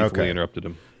 Yeah, then Keith Lee interrupted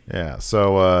him. Yeah,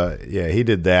 so he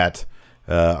did that.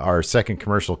 Our second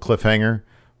commercial cliffhanger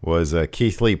was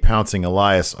Keith Lee pouncing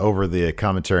Elias over the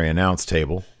commentary announce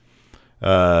table.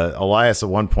 Elias, at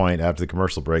one point after the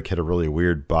commercial break, hit a really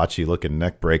weird botchy-looking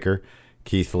neck breaker.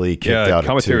 Keith Lee kicked out.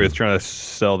 Commentary is trying to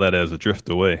sell that as a drift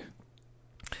away.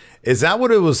 Is that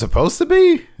what it was supposed to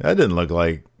be? That didn't look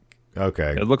like.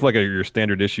 Okay, it looked like your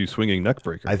standard issue swinging neck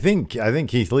breaker. I think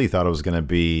Keith Lee thought it was going to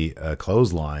be a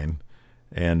clothesline,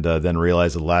 and then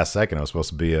realized at the last second it was supposed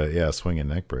to be a swinging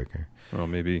neck breaker. Oh,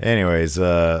 maybe. Anyways,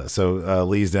 so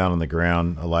Lee's down on the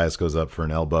ground. Elias goes up for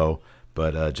an elbow,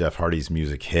 but Jeff Hardy's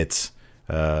music hits.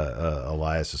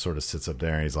 Elias just sort of sits up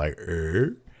there and he's like,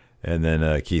 and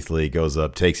then Keith Lee goes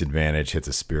up, takes advantage, hits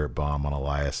a spirit bomb on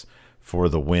Elias for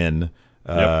the win.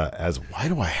 As why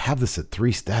do I have this at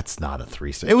 3? That's not a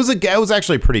 3-star. It was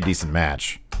actually a pretty decent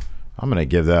match. I'm gonna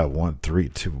give that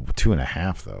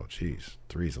 2.5 though. Jeez,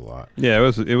 3's a lot. Yeah,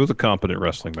 it was a competent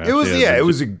wrestling match.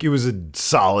 It was a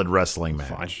solid wrestling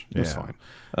match. It was fine.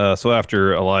 So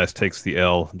after Elias takes the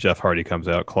L, Jeff Hardy comes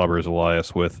out, clobbers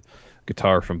Elias with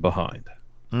guitar from behind.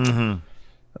 Then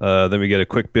we get a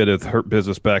quick bit of Hurt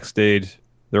Business backstage.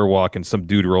 They're walking. Some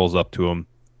dude rolls up to him.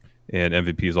 And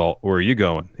MVP's all, where are you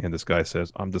going? And this guy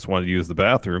says, I'm just wanting to use the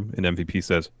bathroom. And MVP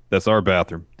says, that's our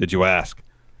bathroom. Did you ask?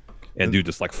 And dude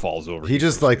just like falls over. He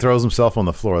just like throws himself on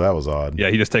the floor. That was odd. Yeah,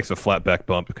 he just takes a flat back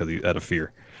bump because he's out of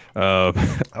fear. I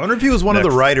wonder if he was one of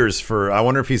the writers I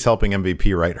wonder if he's helping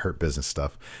MVP write Hurt Business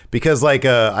stuff. Because like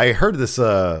I heard this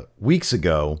weeks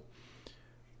ago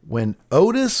when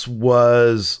Otis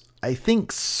was I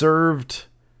think, served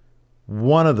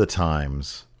one of the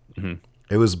times. Mm-hmm.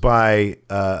 It was by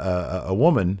a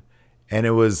woman, and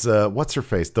it was, what's her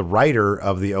face? The writer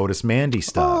of the Otis Mandy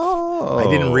stuff. Oh. I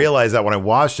didn't realize that when I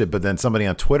watched it, but then somebody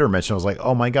on Twitter mentioned, I was like,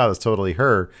 oh my God, that's totally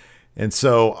her. And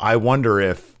so I wonder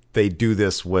if they do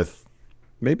this with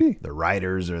maybe the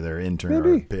writers or their intern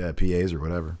or PAs or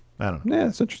whatever. I don't know. Yeah,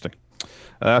 it's interesting.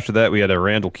 After that, we had a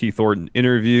Randall Keith Orton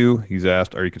interview. He's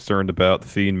asked, are you concerned about The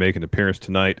Fiend making an appearance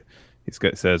tonight? He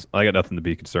says, I got nothing to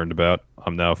be concerned about.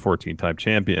 I'm now a 14-time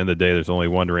champion. End of the day, there's only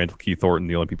one Randall Keith Orton.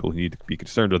 The only people who need to be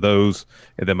concerned are those.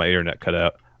 And then my internet cut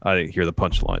out. I didn't hear the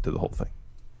punchline to the whole thing.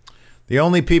 The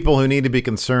only people who need to be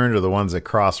concerned are the ones that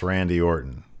cross Randy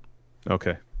Orton.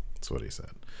 Okay. That's what he said.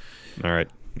 All right.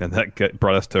 And that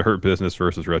brought us to Hurt Business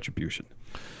versus Retribution.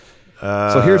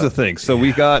 So here's the thing. So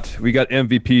we got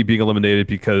MVP being eliminated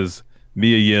because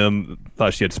Mia Yim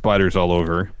thought she had spiders all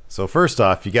over. So first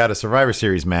off, you got a Survivor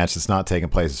Series match that's not taking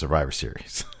place in Survivor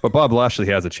Series. But Bob Lashley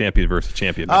has a champion versus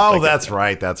champion match. Oh, that's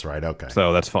right. That's right. Okay.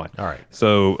 So that's fine. All right.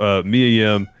 So Mia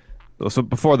Yim. So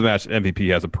before the match,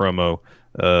 MVP has a promo.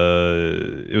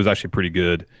 It was actually pretty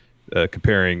good,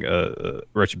 comparing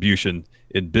Retribution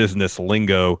in business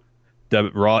lingo.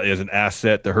 Raw is an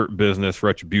asset to Hurt Business.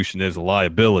 Retribution is a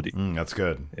liability. That's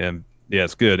good. And yeah,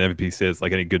 it's good. MVP says,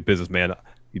 like any good businessman,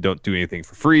 you don't do anything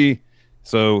for free.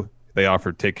 So they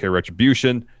offered to take care of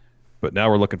Retribution. But now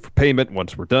we're looking for payment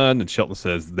once we're done. And Shelton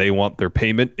says they want their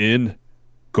payment in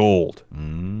gold.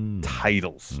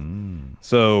 Titles.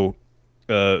 So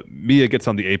Mia gets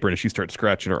on the apron and she starts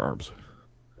scratching her arms.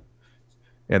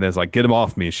 And then it's like, get him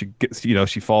off me. She gets,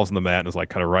 she falls on the mat and is like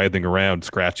kind of writhing around,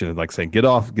 scratching and like saying, get him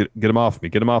off me,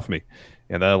 get him off me.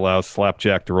 And that allows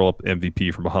Slapjack to roll up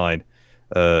MVP from behind.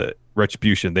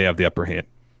 Retribution, they have the upper hand.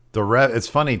 The ref, it's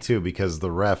funny too, because the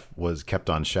ref kept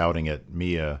on shouting at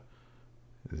Mia.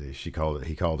 He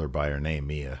called her by her name,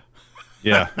 Mia.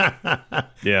 Yeah.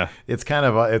 Yeah. It's kind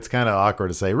of awkward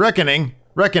to say, Reckoning.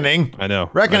 I know.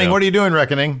 Reckoning, what are you doing,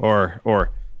 Reckoning?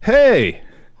 Or hey.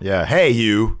 Yeah, hey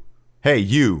you. Hey,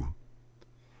 you.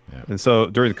 Yeah. And so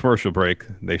during the commercial break,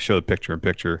 they show the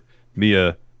picture-in-picture.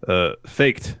 Mia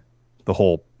faked the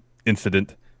whole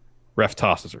incident. Ref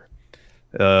tosses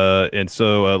her. And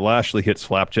so Lashley hits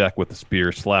Slapjack with the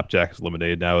spear. Slapjack is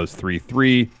eliminated. Now is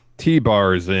 3-3.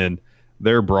 T-Bar is in.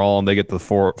 They're brawling. They get to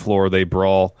the floor. They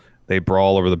brawl. They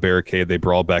brawl over the barricade. They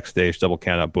brawl backstage. Double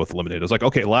count out. Both eliminated. It's like,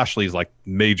 okay, Lashley's like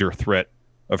major threat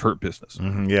of Hurt Business.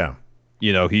 Yeah.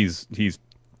 He's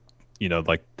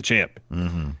like the champ.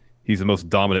 He's the most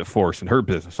dominant force in Hurt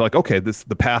Business. So like, okay,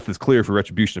 the path is clear for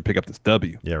Retribution to pick up this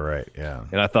W. Yeah, right. Yeah.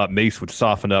 And I thought Mace would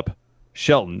soften up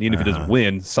Shelton, even if he doesn't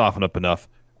win, soften up enough.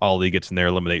 Ali gets in there,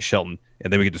 eliminate Shelton,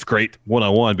 and then we get this great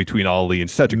one-on-one between Ali and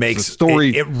Cedric. Makes the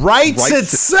story it writes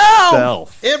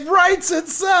itself. It writes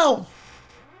itself.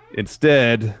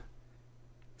 Instead,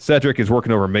 Cedric is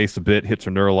working over Mace a bit, hits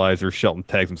her neuralizer. Shelton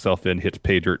tags himself in, hits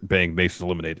pay dirt, bang, Mace is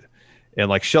eliminated. And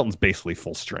like Shelton's basically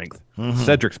full strength.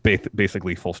 Cedric's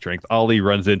basically full strength. Ali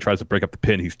runs in, tries to break up the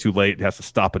pin. He's too late. He has to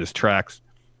stop at his tracks,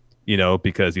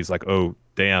 because he's like, oh,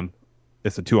 damn,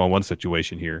 it's a 2-on-1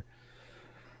 situation here.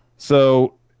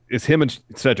 So it's him and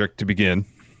Cedric to begin.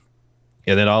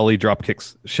 And then Ali drop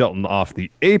kicks Shelton off the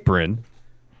apron.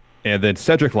 And then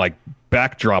Cedric like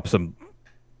backdrops him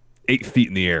 8 feet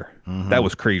in the air. That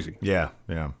was crazy. Yeah.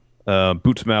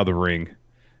 Boots him out of the ring.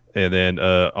 And then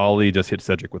Ali just hit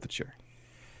Cedric with a chair.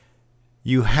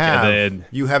 You have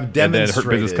demonstrated. And then Hurt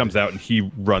Business comes out and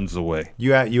he runs away.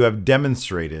 You have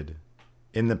demonstrated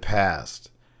in the past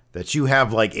that you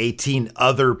have like 18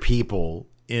 other people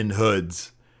in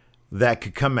hoods that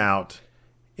could come out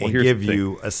and give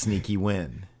you a sneaky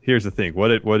win. Here's the thing. What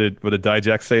did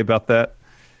Dijak say about that?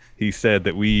 He said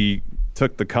that we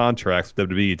took the contracts with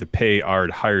WWE to pay our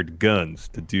hired guns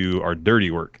to do our dirty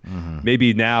work.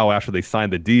 Maybe now after they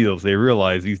signed the deals, they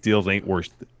realize these deals ain't worth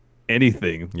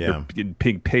anything. Yeah. They're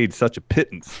being paid such a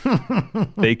pittance.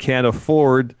 They can't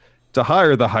afford to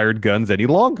hire the hired guns any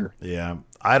longer. Yeah.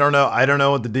 I don't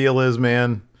know what the deal is,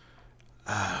 man.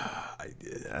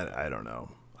 I don't know.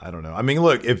 I mean,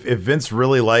 look, if Vince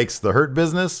really likes the Hurt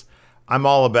Business, I'm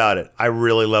all about it. I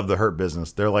really love the Hurt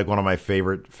Business. They're like one of my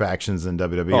favorite factions in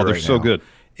WWE. Oh, they're so good.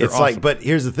 It's awesome. But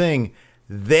here's the thing.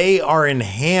 They are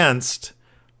enhanced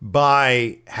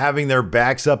by having their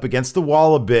backs up against the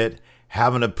wall a bit,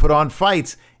 having to put on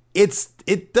fights.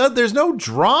 There's no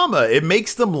drama. It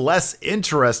makes them less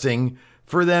interesting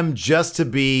for them just to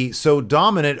be so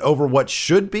dominant over what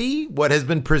should be, what has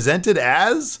been presented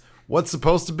as what's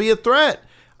supposed to be a threat.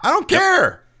 I don't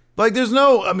care. Like,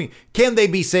 can they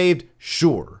be saved?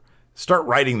 Sure. Start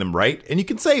writing them right, and you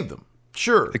can save them.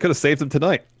 Sure. They could have saved them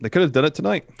tonight. They could have done it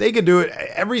tonight. They could do it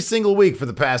every single week for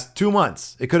the past 2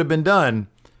 months. It could have been done.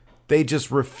 They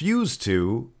just refuse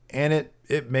to, and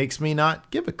it makes me not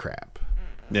give a crap.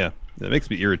 Yeah, it makes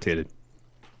me irritated.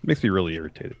 It makes me really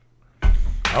irritated.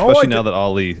 Especially now that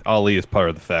Ali is part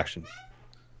of the faction.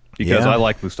 Because I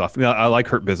like Mustafa. I like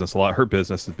Hurt Business a lot. Hurt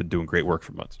Business has been doing great work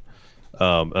for months.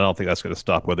 And I don't think that's going to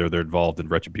stop whether they're involved in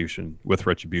Retribution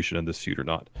in this feud or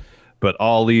not. But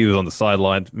Ali was on the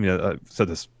sidelines. I've said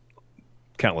this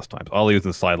countless times. Ali was on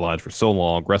the sidelines for so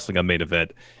long, wrestling on main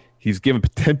event. He's given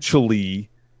potentially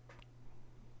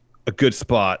a good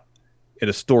spot in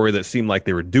a story that seemed like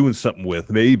they were doing something with,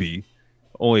 maybe,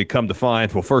 only come to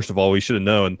find, well, first of all, we should have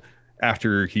known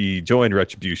after he joined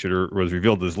Retribution or was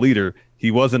revealed as leader, he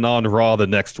wasn't on Raw the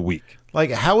next week. Like,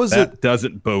 how is that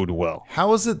doesn't bode well.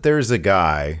 How is it there's a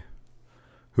guy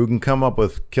who can come up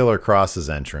with Killer Kross's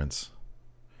entrance,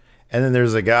 and then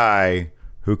there's a guy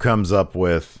who comes up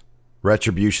with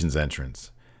Retribution's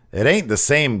entrance? It ain't the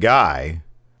same guy.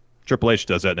 Triple H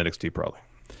does that in NXT, probably.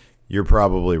 You're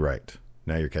probably right.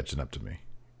 Now you're catching up to me.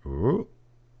 Ooh.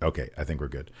 Okay, I think we're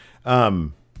good.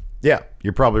 Yeah,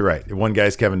 you're probably right. One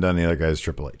guy's Kevin Dunn, the other guy's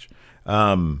Triple H.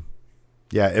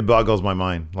 Yeah, it boggles my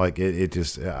mind. Like, it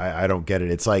just, I don't get it.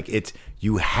 It's like,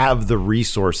 you have the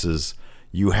resources,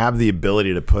 you have the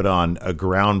ability to put on a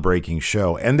groundbreaking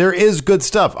show, and there is good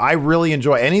stuff. I really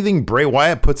enjoy anything Bray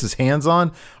Wyatt puts his hands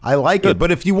on. I like it.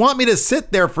 But if you want me to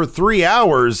sit there for 3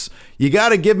 hours, you got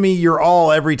to give me your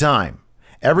all every time.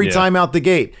 Every time out the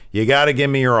gate, you got to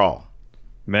give me your all.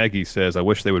 Maggie says, I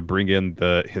wish they would bring in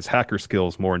his hacker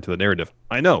skills more into the narrative.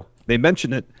 I know. They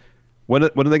mention it. When are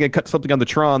they going to cut something on the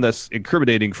Tron that's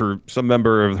incriminating for some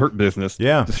member of Hurt Business?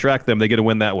 Yeah. Distract them. They get a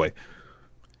win that way.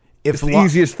 It's the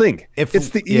easiest thing. It's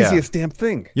the easiest damn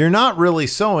thing. You're not really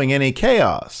sowing any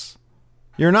chaos.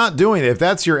 You're not doing it. If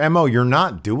that's your MO, you're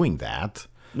not doing that.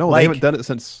 No, they haven't done it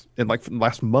since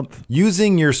last month.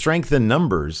 Using your strength in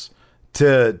numbers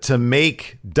to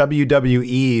make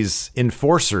WWE's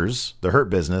enforcers, the Hurt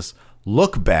Business,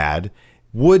 look bad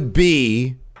would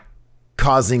be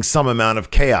causing some amount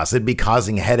of chaos. It'd be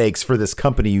causing headaches for this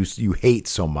company you hate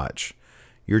so much.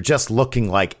 You're just looking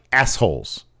like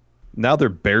assholes. Now they're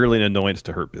barely an annoyance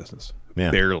to Hurt Business.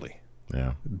 Yeah. Barely.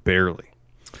 Yeah. Barely.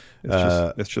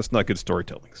 It's just not good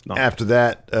storytelling. It's not. After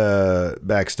that,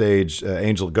 backstage,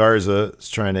 Angel Garza is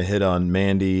trying to hit on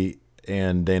Mandy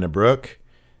and Dana Brooke.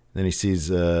 Then he sees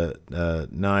Nia,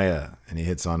 and he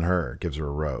hits on her, gives her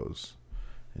a rose.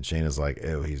 And Shayna's like,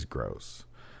 ew, he's gross.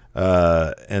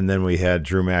 And then we had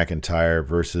Drew McIntyre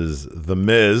versus The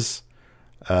Miz.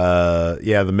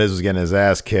 The Miz was getting his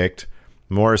ass kicked.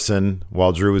 Morrison,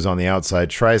 while Drew was on the outside,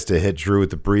 tries to hit Drew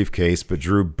with the briefcase, but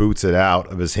Drew boots it out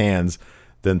of his hands,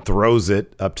 then throws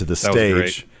it up to the stage. That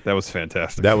was great. That was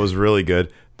fantastic. That was really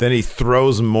good. Then he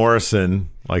throws Morrison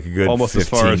like a good almost 15 as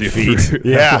far as he feet.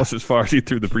 Yeah, almost as far as he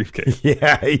threw the briefcase.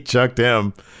 Yeah, he chucked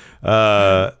him.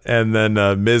 And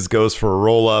then Miz goes for a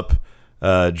roll up.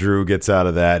 Drew gets out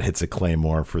of that, hits a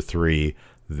Claymore for 3.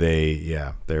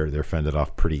 They're fended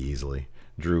off pretty easily.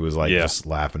 Drew was just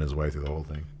laughing his way through the whole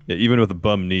thing. Yeah, even with a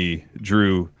bum knee,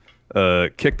 Drew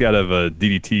kicked out of a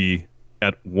DDT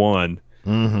at 1.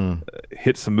 Mm-hmm.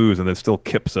 Hit some moves and then still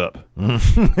kips up.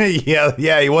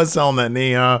 yeah, he was selling that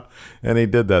knee, and he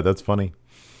did that. That's funny.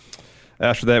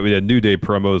 After that, we had New Day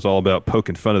promos all about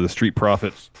poking fun of the Street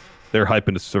Profits. They're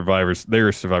hyping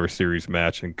their Survivor Series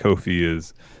match, and Kofi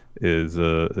is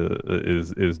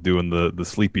doing the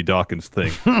Sleepy Dawkins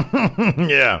thing.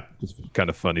 Yeah, it's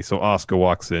kind of funny. So Asuka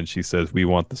walks in. She says, "We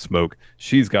want the smoke."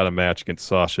 She's got a match against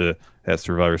Sasha at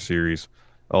Survivor Series.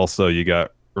 Also, you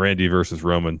got Randy versus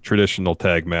Roman, traditional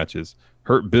tag matches.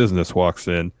 Hurt Business walks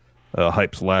in,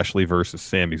 hypes Lashley versus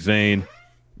Sami Zayn.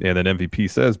 And then MVP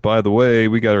says, by the way,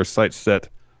 we got our sights set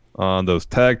on those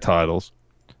tag titles.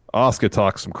 Asuka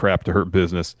talks some crap to Hurt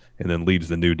Business and then leads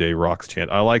the New Day Rocks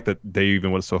chant. I like that they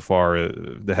even went so far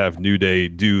to have New Day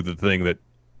do the thing that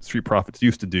Street Profits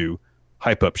used to do,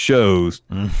 hype up shows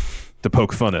to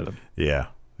poke fun at them. Yeah.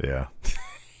 Yeah,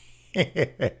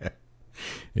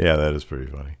 that is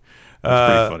pretty funny.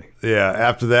 That's pretty funny. Yeah,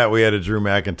 after that, we had a Drew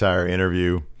McIntyre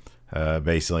interview.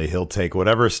 Basically, he'll take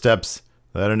whatever steps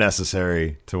that are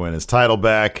necessary to win his title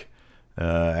back.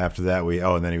 After that,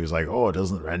 and then he was like,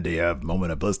 doesn't Randy have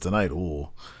moment of bliss tonight? Ooh.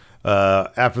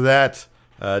 After that,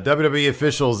 WWE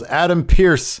officials Adam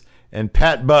Pearce and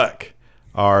Pat Buck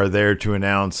are there to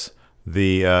announce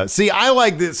the... I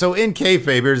like this. So in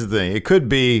kayfabe, here's the thing. It could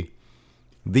be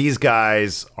these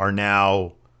guys are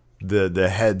now the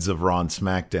heads of Raw and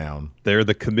SmackDown. They're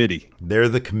the committee. They're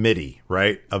the committee,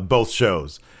 right, of both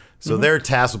shows. So they're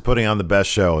tasked with putting on the best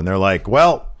show. And they're like,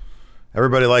 well,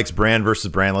 Everybody likes brand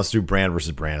versus brand. Let's do brand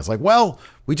versus brand. It's like, well,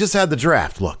 we just had the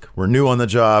draft. Look, we're new on the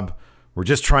job. We're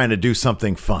just trying to do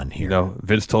something fun here.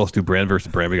 Vince told us to do brand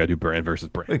versus brand. We got to do brand versus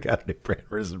brand. We got to do brand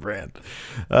versus brand.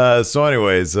 So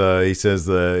anyways, he says,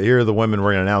 here are the women.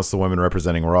 We're going to announce the women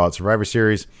representing Raw at Survivor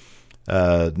Series.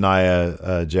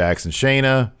 Nia Jax and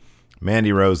Shayna,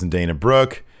 Mandy Rose and Dana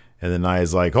Brooke. And then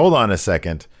Nia's like, hold on a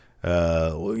second.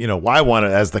 Why want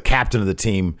to, as the captain of the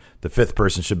team, the fifth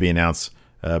person should be announced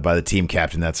by the team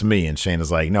captain. That's me. And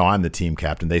Shayna's like, no, I'm the team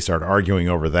captain. They start arguing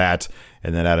over that.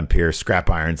 And then Adam Pearce,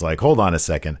 Scrap Iron's like, hold on a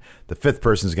second. The fifth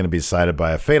person is going to be decided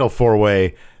by a fatal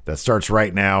four-way that starts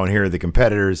right now. And here are the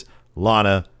competitors: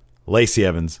 Lana, Lacey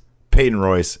Evans, Peyton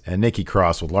Royce, and Nikki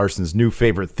Cross with Larson's new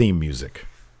favorite theme music.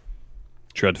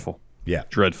 Dreadful. Yeah.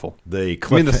 Dreadful. The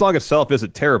song itself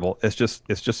isn't terrible. It's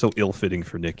just so ill-fitting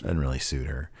for Nikki. Doesn't really suit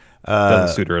her.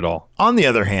 Doesn't suit her at all. On the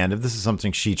other hand, if this is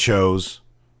something she chose,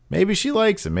 maybe she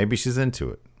likes it. Maybe she's into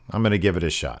it. I'm going to give it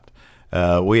a shot.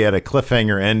 We had a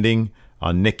cliffhanger ending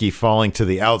on Nikki falling to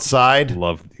the outside.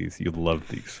 Love these. You love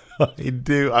these. I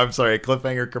do. I'm sorry, a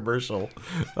cliffhanger commercial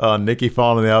on Nikki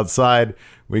falling to the outside.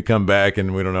 We come back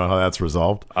and we don't know how that's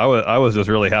resolved. I was just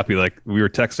really happy. Like, we were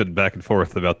texting back and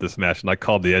forth about this match, and I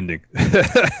called the ending.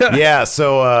 Yeah.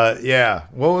 So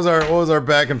what was our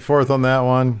back and forth on that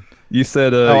one? You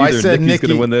said either Nikki's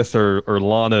going to win this or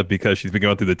Lana, because she's been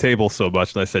going through the table so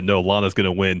much. And I said, no, Lana's going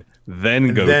to win,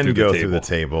 then go through the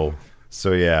table.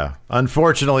 So, yeah,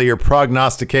 unfortunately, your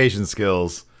prognostication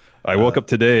skills. I woke up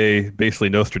today basically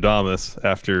Nostradamus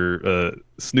after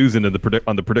snoozing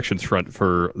on the predictions front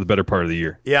for the better part of the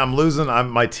year. Yeah, I'm losing.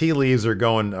 My tea leaves are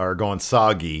going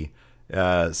soggy.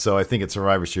 So I think at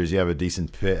Survivor Series you have a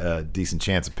decent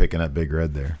chance of picking up Big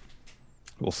Red there.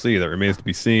 We'll see. That remains to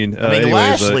be seen.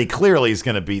 Lashley clearly is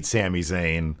going to beat Sami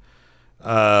Zayn.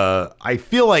 I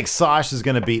feel like Sasha is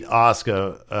going to beat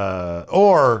Asuka.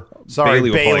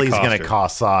 Bayley's going to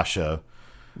cost Sasha.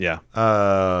 Yeah.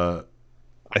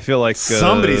 I feel like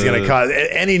somebody's going to cost.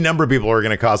 Any number of people are going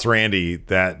to cost Randy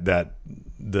the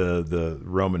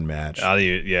Roman match.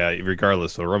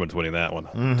 Regardless, so Roman's winning that one.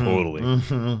 Mm-hmm, totally.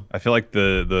 Mm-hmm. I feel like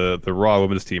the Raw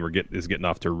women's team is getting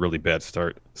off to a really bad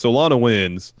start. So Lana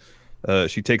wins.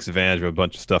 She takes advantage of a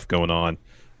bunch of stuff going on.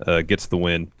 Gets the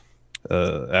win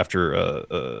after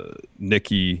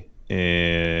Nikki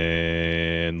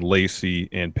and Lacey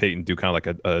and Peyton do kind of like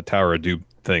a Tower of Doom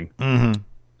thing. Mm-hmm.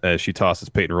 As she tosses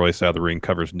Peyton Royce out of the ring,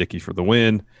 covers Nikki for the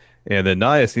win. And then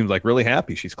Nia seems like really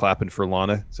happy. She's clapping for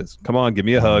Lana. Says, come on, give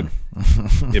me a hug.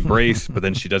 Embrace. But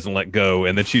then she doesn't let go.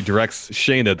 And then she directs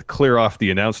Shayna to clear off the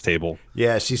announce table.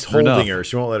 Yeah, she's holding her.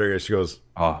 She won't let her go. She goes,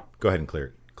 go ahead and clear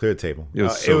it. Clear the table. It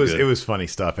was funny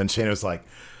stuff. And Shayna was like,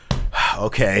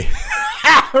 okay.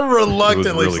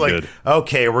 Reluctantly, really she's like, good.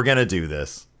 Okay, we're going to do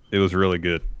this. It was really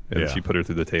good. And she put her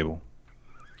through the table.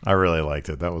 I really liked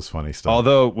it. That was funny stuff.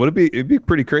 Although, it'd be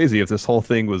pretty crazy if this whole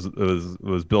thing was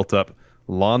built up.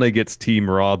 Lana gets Team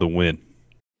Raw the win.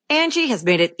 Angie has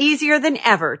made it easier than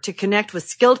ever to connect with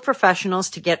skilled professionals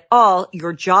to get all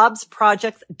your jobs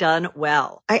projects done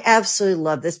well. I absolutely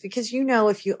love this because,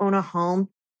 if you own a home,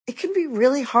 it can be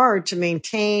really hard to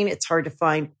maintain. It's hard to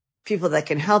find people that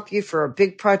can help you for a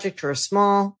big project or a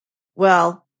small.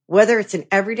 Well, whether it's in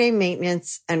everyday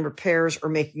maintenance and repairs or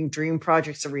making dream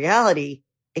projects a reality,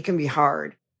 it can be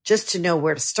hard just to know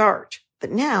where to start.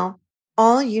 But now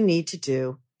all you need to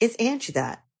do is Angie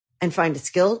that and find a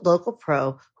skilled local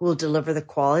pro who will deliver the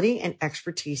quality and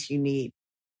expertise you need.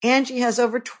 Angie has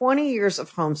over 20 years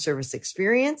of home service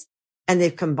experience, and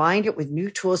they've combined it with new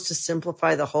tools to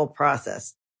simplify the whole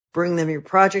process. Bring them your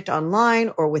project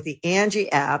online or with the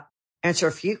Angie app, answer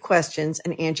a few questions,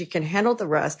 and Angie can handle the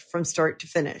rest from start to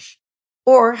finish.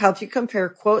 Or help you compare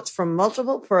quotes from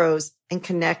multiple pros and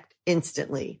connect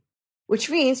instantly, which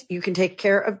means you can take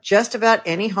care of just about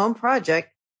any home project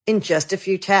in just a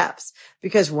few taps.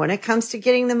 Because when it comes to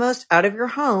getting the most out of your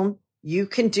home, you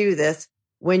can do this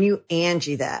when you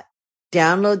Angie that.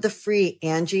 Download the free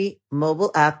Angie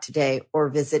mobile app today or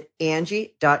visit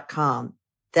Angie.com.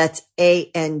 That's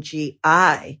ANGI.com.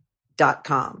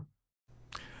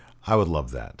 I would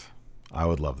love that.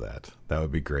 That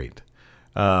would be great.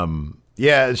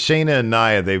 Shayna and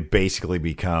Nia, they've basically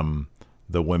become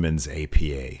the women's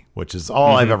APA, which is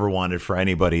all I've ever wanted for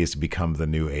anybody, is to become the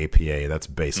new APA. That's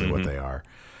basically what they are.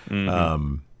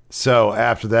 Mm-hmm. So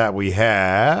after that, we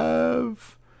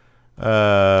have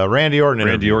Randy Orton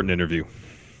interview.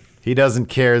 He doesn't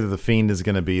care that the Fiend is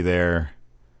going to be there.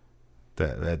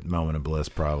 That moment of bliss,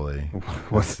 probably.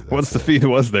 Once the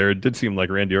Fiend was there, it did seem like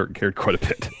Randy Orton cared quite a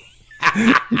bit.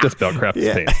 He just about crapped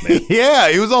his pants, man. Yeah,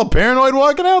 he was all paranoid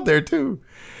walking out there, too.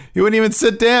 He wouldn't even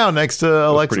sit down next to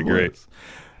Alexa Bliss. Pretty great.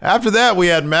 After that, we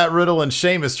had Matt Riddle and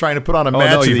Sheamus trying to put on a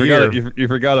match of the year. You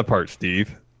forgot a part,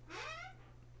 Steve.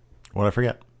 What did I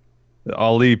forget? The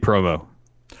Ali promo.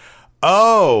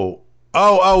 Oh,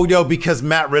 no, because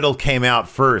Matt Riddle came out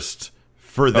first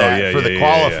for that, the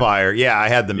qualifier. Yeah, I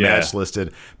had the match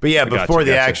listed. But before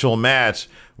the actual match,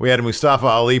 we had a Mustafa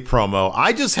Ali promo.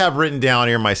 I just have written down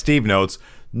here in my Steve notes,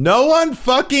 no one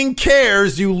fucking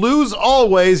cares. You lose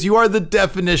always. You are the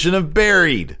definition of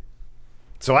buried.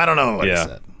 So I don't know what he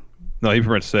said. No, he pretty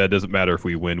much said, it doesn't matter if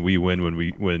we win. We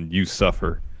win when you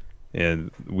suffer.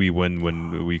 And we win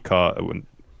when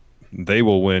they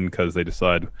will win because they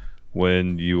decide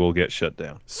when you will get shut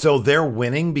down. So they're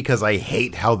winning because I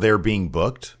hate how they're being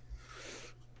booked?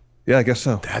 Yeah, I guess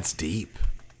so. That's deep.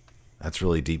 That's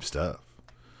really deep stuff.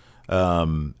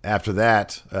 After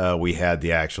that, we had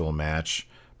the actual match.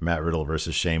 Matt Riddle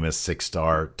versus Sheamus,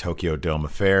 6-star Tokyo Dome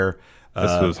affair.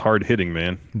 This was hard hitting,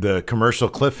 man. The commercial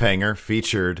cliffhanger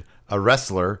featured a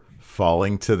wrestler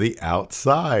falling to the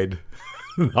outside.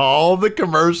 All the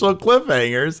commercial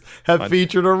cliffhangers have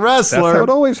featured a wrestler. That's how it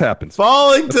always happens.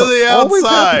 Falling to the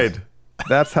outside.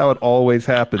 That's how it always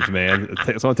happens, man.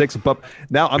 Someone takes a bump.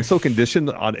 Now, I'm so conditioned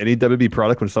on any WWE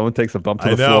product when someone takes a bump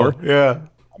to the floor. Yeah.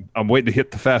 I'm waiting to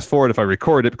hit the fast forward if I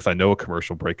record it because I know a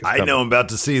commercial break is coming. I know I'm about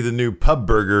to see the new Pub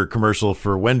Burger commercial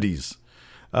for Wendy's.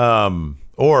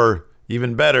 Or,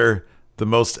 even better, the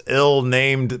most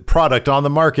ill-named product on the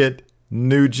market,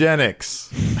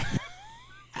 Nugenics.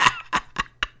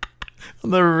 I'll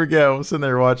never forget. I was sitting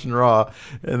there watching Raw,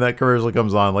 and that commercial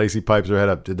comes on. Lacey pipes her head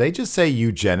up. Did they just say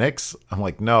eugenics? I'm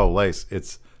like, no, Lace,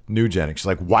 it's Nugenics. She's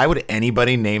like, why would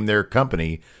anybody name their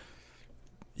company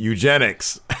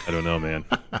Eugenics? I don't know, man.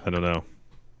 I don't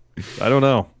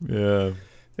know. Yeah.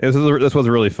 This was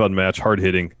a really fun match, hard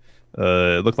hitting.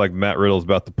 It looked like Matt Riddle was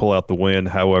about to pull out the win.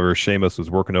 However, Sheamus was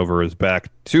working over his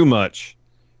back too much.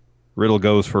 Riddle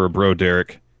goes for a bro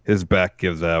Derek. His back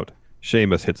gives out.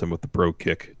 Sheamus hits him with the bro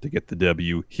kick to get the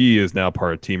W. He is now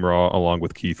part of Team Raw along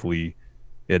with Keith Lee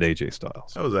and AJ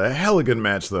Styles. That was a hella good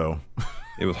match, though.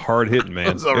 It was hard hitting, man.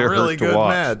 It was a really good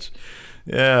match.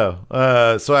 Yeah.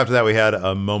 So after that, we had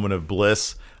a moment of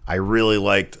bliss. I really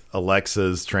liked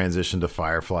Alexa's transition to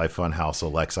Firefly Funhouse.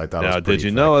 Alexa, I thought it was pretty did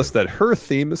you notice that her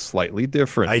theme is slightly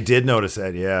different? I did notice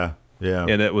that, yeah.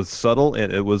 And it was subtle,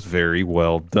 and it was very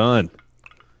well done.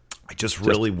 I just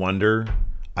really wonder...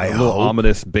 A little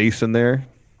ominous bass in there.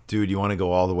 Dude, you want to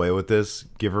go all the way with this?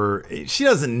 Give her... She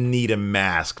doesn't need a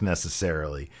mask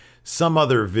necessarily. Some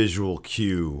other visual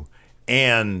cue.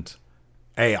 And,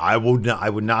 hey, I would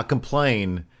not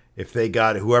complain if they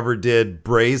got whoever did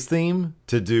Bray's theme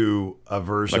to do a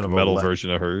version like a metal version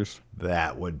of hers.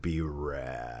 That would be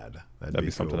rad. That'd be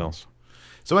cool. Something else.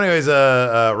 So anyways,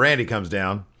 Randy comes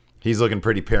down. He's looking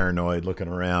pretty paranoid, looking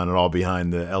around and all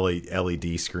behind the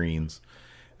LED screens.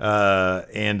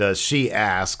 And she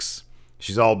asks,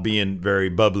 she's all being very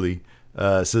bubbly,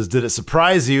 says, did it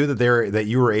surprise you that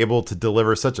you were able to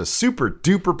deliver such a super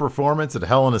duper performance at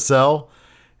Hell in a Cell?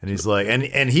 And he's like,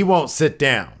 and he won't sit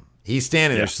down. He's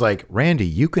standing there. She's like, Randy,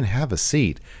 you can have a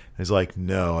seat. And he's like,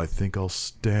 no, I think I'll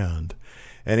stand.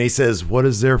 And he says, what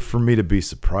is there for me to be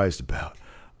surprised about?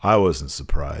 I wasn't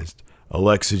surprised.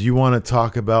 Alexa, do you want to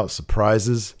talk about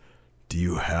surprises? Do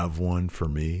you have one for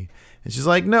me? And she's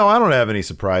like, no, I don't have any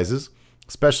surprises,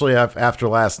 especially after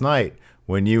last night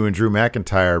when you and Drew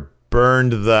McIntyre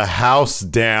burned the house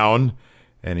down.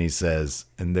 And he says,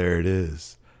 and there it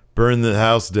is. Burn the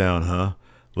house down, huh?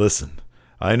 Listen,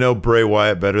 I know Bray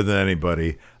Wyatt better than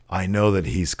anybody. I know that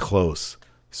he's close.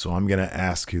 So I'm going to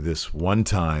ask you this one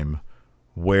time.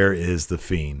 Where is the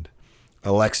Fiend?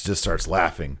 Alexa just starts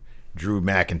laughing. Drew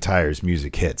McIntyre's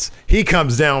music hits. He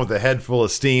comes down with a head full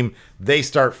of steam. They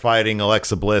start fighting.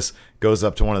 Alexa Bliss goes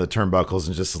up to one of the turnbuckles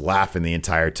and just laughing the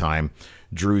entire time.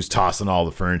 Drew's tossing all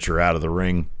the furniture out of the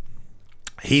ring.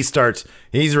 He's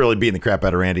really beating the crap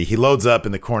out of Randy. He loads up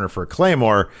in the corner for a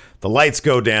Claymore. The lights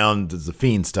go down. The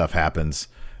Fiend stuff happens.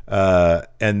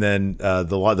 And then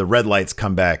the red lights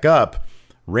come back up.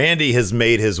 Randy has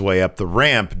made his way up the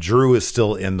ramp. Drew is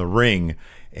still in the ring.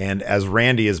 And as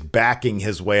Randy is backing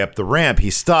his way up the ramp, he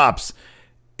stops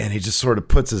and he just sort of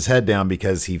puts his head down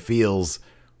because he feels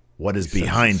what is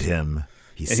behind him.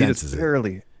 He senses it.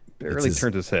 Barely turns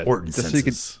his head. Just so you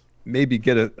could maybe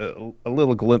get a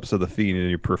little glimpse of the Fiend in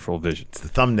your peripheral vision. It's the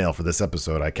thumbnail for this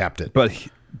episode. I capped it.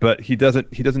 But he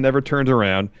doesn't ever turns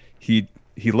around. He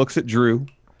looks at Drew,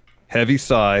 heavy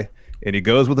sigh, and he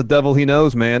goes with the devil he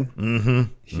knows, man. Mm-hmm.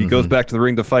 He goes back to the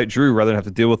ring to fight Drew rather than have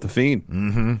to deal with the Fiend.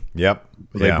 Mm-hmm. Yep.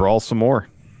 They brawl some more.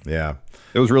 Yeah.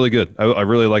 It was really good. I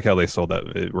really like how they sold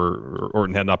that.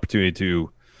 Orton had an opportunity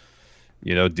to,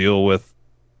 deal with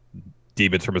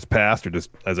demons from his past, or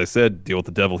just, as I said, deal with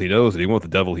the devil he knows, and he went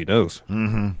with the devil he knows.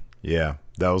 Mm-hmm. Yeah,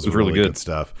 that was really good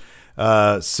stuff.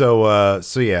 So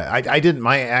yeah, I didn't.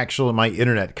 My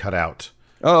internet cut out.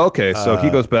 Oh, okay. So he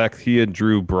goes back. He and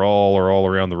Drew brawl are all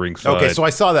around the ringside. Okay, so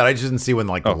I saw that. I just didn't see when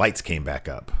the lights came back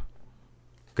up,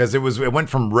 because it went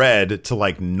from red to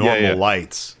like normal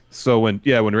lights. So when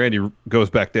Randy goes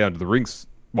back down to the rings,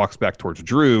 walks back towards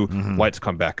Drew, lights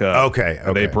come back up. Okay.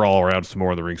 And they brawl around some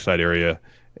more in the ringside area,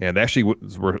 and they actually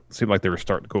seemed like they were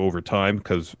starting to go over time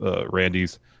because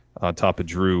Randy's on top of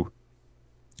Drew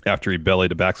after he bellied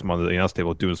to back him on the announce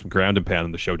table doing some ground and pound,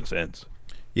 and the show just ends.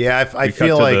 Yeah, I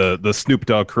feel like the Snoop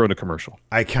Dogg Corona commercial.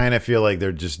 I kind of feel like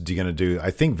they're just going to do.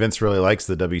 I think Vince really likes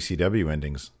the WCW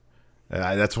endings.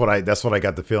 That's what I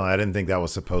got the feeling. I didn't think that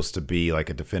was supposed to be like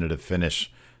a definitive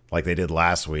finish, like they did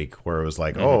last week, where it was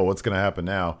like, oh, what's going to happen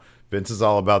now? Vince is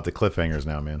all about the cliffhangers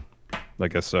now, man. I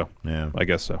guess so. Yeah, I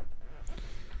guess so.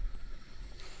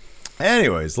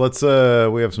 Anyways, let's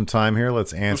we have some time here.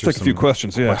 Let's answer. Let's take a few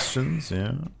questions.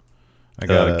 Yeah. I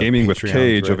got Gaming with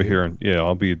Cage over here, and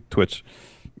I'll be Twitch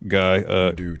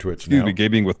guy. Do Twitch now.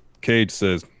 Gaming with Cage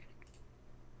says,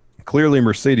 clearly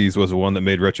Mercedes was the one that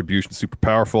made Retribution super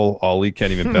powerful. Ali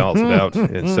can't even balance it out,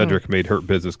 and Cedric made Hurt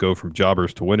Business go from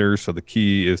jobbers to winners. So the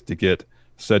key is to get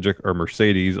Cedric or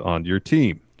Mercedes on your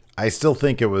team. I still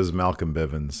think it was Malcolm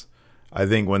Bivens. I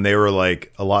think when they were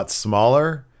like a lot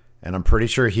smaller, and I'm pretty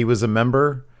sure he was a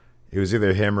member, it was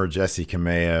either him or Jesse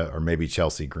Kamea or maybe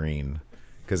Chelsea Green.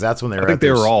 Because that's when they were. I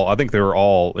think they were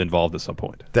all involved at some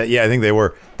point. I think they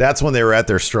were. That's when they were at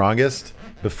their strongest.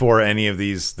 Before any of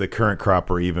the current crop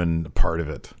were even part of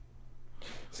it.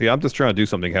 See, I'm just trying to do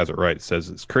something that has it right. It says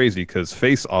it's crazy because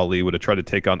Face Ali would have tried to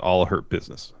take on all of Hurt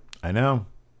Business. I know,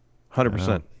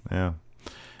 100%. Yeah.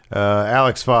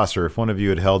 Alex Foster, if one of you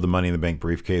had held the Money in the Bank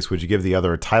briefcase, would you give the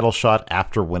other a title shot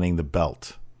after winning the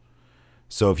belt?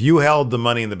 So if you held the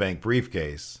Money in the Bank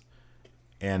briefcase,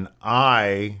 and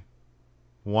I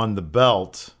won the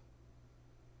belt.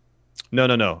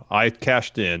 No. I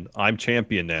cashed in. I'm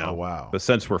champion now. Oh, wow. But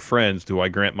since we're friends, do I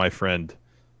grant my friend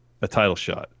a title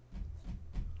shot?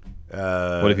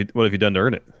 What have you done to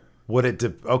earn it?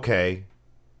 Okay.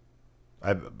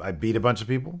 I beat a bunch of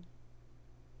people?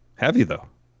 Have you, though?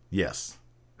 Yes.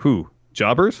 Who?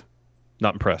 Jobbers?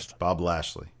 Not impressed. Bob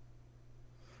Lashley.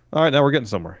 All right, now we're getting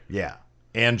somewhere. Yeah.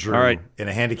 Andrew in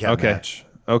a handicap match.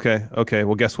 Okay.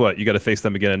 Well, guess what? You got to face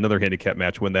them again in another handicap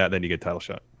match. Win that, then you get a title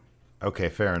shot. Okay,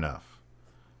 fair enough.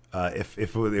 If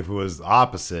it was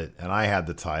opposite and I had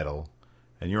the title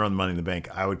and you're on Money in the Bank,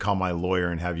 I would call my lawyer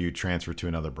and have you transfer to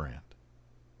another brand.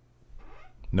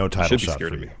 No title shot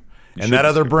for you. And that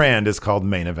other brand is called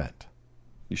Main Event.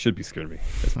 You should be scared of me.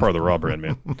 It's part of the Raw brand,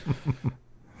 man.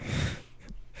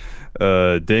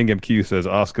 Dang MQ says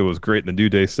Asuka was great in the New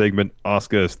Day segment.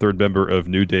 Asuka is third member of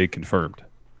New Day confirmed.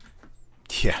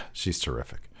 Yeah, she's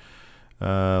terrific.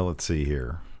 Let's see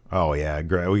here. Oh, yeah,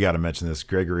 we got to mention this.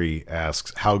 Gregory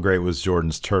asks, how great was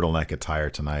Jordan's turtleneck attire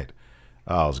tonight?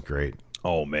 Oh, it was great.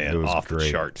 Oh, man, it was off great.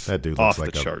 the charts. That dude looks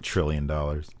like $1 trillion.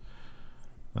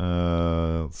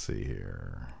 Let's see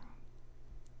here.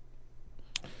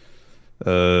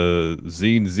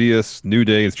 Zine Zeus, New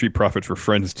Day, and Street Profits were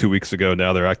friends 2 weeks ago.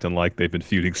 Now they're acting like they've been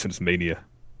feuding since Mania.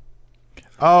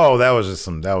 Oh, that was just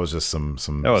some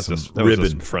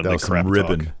friendly crap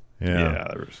talk.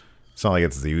 Yeah. It's not like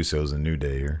it's the Usos and New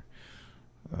Day here.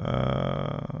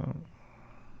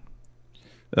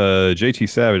 JT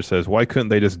Savage says, why couldn't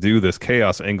they just do this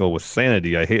chaos angle with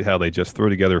Sanity? I hate how they just throw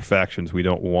together factions we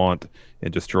don't want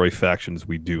and destroy factions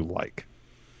we do like.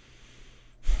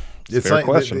 It's fair like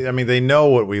question. I mean, they know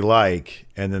what we like,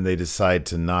 and then they decide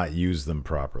to not use them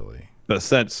properly. But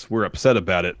since we're upset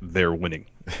about it, they're winning.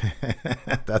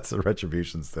 That's the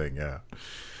Retributions thing, yeah.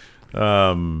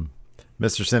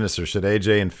 Mr. Sinister, should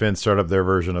AJ and Finn start up their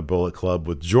version of Bullet Club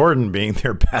with Jordan being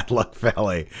their bad luck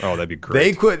valet? Oh, that'd be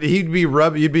great.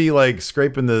 You'd be like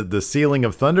scraping the ceiling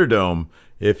of Thunderdome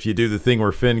if you do the thing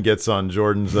where Finn gets on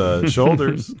Jordan's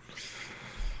shoulders.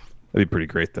 That'd be pretty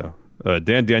great, though.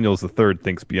 Dan Daniels III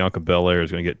thinks Bianca Belair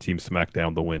is going to get Team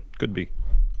SmackDown the win. Could be.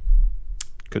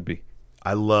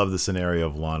 I love the scenario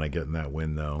of Lana getting that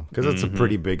win, though, because it's a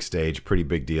pretty big stage, pretty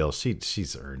big deal.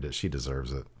 She's earned it. She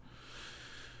deserves it.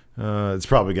 It's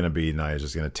probably going to be Nia's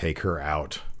just going to take her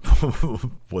out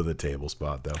with a table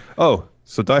spot, though. Oh,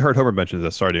 so Die Hard Homer mentioned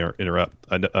this. Sorry to interrupt.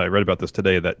 I read about this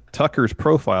today, that Tucker's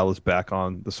profile is back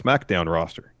on the SmackDown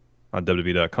roster on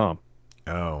WWE.com.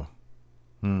 Oh.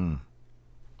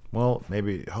 Well,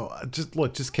 maybe just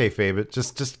kayfabe it.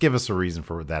 Just give us a reason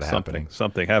for that happening.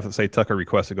 Something. Have it say Tucker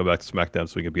requested to go back to SmackDown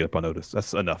so we can be up on notice.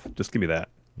 That's enough. Just give me that.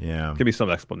 Yeah. Give me some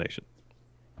explanation.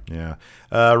 Yeah.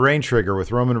 Rain Trigger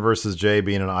with Roman versus Jay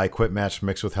being an I Quit match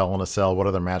mixed with Hell in a Cell. What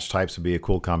other match types would be a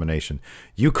cool combination?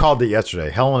 You called it yesterday.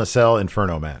 Hell in a Cell,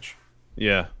 Inferno match.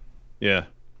 Yeah.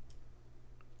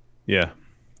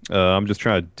 I'm just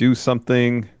trying to do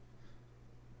something.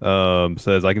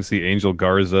 Says I can see Angel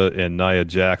Garza and Nia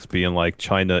Jax being like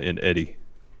China and Eddie.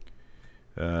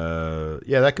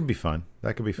 Yeah, that could be fun.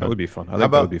 That would be fun. I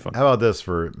think that would be fun. How about this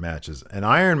for matches? An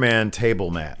Iron Man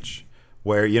table match.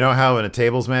 Where, you know how in a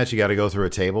tables match you got to go through a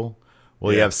table?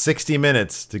 Well, you have 60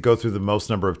 minutes to go through the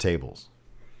most number of tables.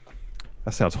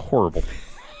 That sounds horrible.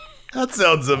 That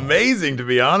sounds amazing, to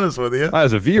be honest with you.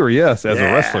 As a viewer, yes. As a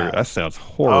wrestler, that sounds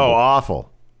horrible. Oh,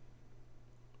 awful.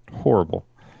 Horrible.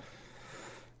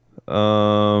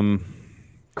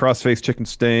 Crossface Chicken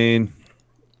Stain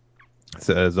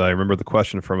says, I remember the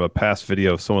question from a past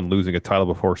video of someone losing a title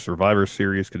before Survivor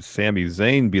Series. Could Sami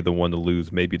Zayn be the one to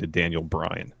lose, maybe to Daniel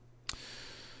Bryan?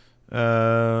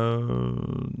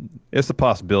 It's a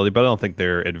possibility, but I don't think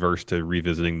they're adverse to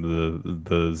revisiting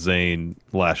the Zayn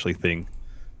Lashley thing.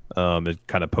 It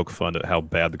kind of poke fun at how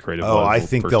bad the creative was. I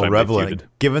think they'll revel in it.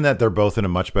 Given that they're both in a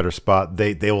much better spot,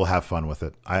 they will have fun with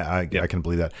it. I can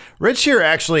believe that. Rich here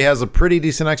actually has a pretty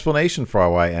decent explanation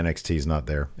for why NXT's not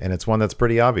there, and it's one that's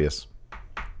pretty obvious.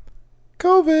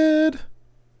 COVID.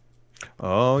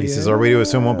 Oh, he says, are we to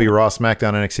assume won't be Raw,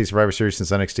 SmackDown, NXT Survivor Series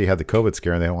since NXT had the COVID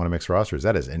scare and they don't want to mix rosters?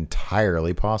 That is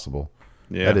entirely possible.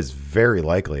 Yeah. That is very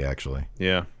likely, actually.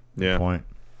 Yeah. Good point.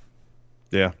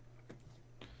 Yeah.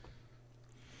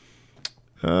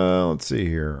 Let's see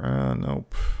here.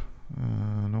 Nope.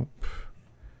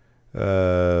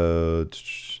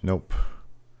 Nope.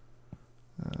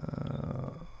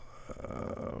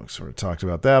 Sort of talked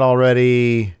about that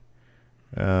already.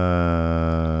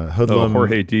 Hoodlum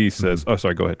Jorge D says,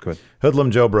 sorry, go ahead.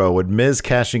 Hoodlum Joe Bro, would Miz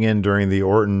cashing in during the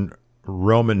Orton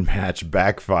Roman match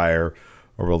backfire,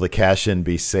 or will the cash in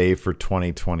be saved for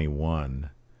 2021?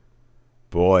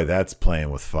 Boy, that's playing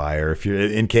with fire. If you're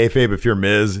in kayfabe, if you're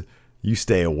Miz, you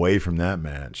stay away from that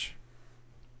match.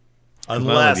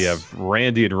 Unless you have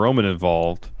Randy and Roman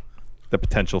involved, the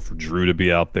potential for Drew to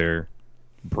be out there,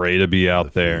 Bray to be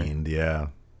out there. Fiend, yeah.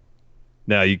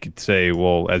 Now you could say,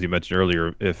 well, as you mentioned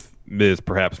earlier, if Miz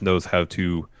perhaps knows how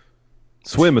to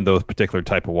swim in those particular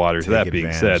type of waters. That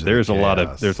being said, there's a lot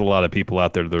of people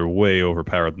out there that are way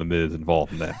overpowered than the Miz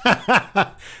involved in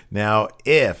that. Now,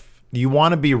 if you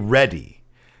want to be ready,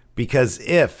 because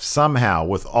if somehow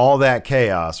with all that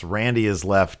chaos, Randy is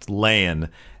left laying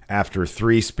after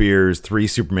 3 spears, 3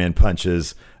 Superman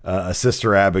punches, a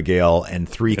Sister Abigail, and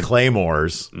 3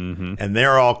 Claymores, and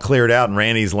they're all cleared out and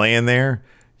Randy's laying there,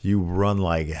 you run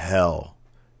like hell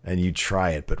and you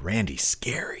try it. But Randy's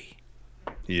scary.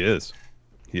 He is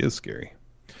scary.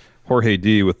 Jorge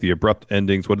D with the abrupt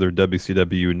endings. What other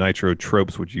WCW Nitro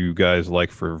tropes would you guys like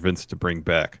for Vince to bring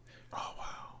back? Oh, wow.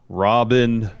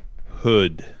 Robin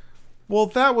Hood. Well,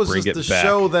 that was just the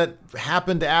show that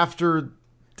happened after.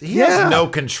 He has no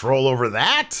control over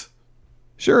that.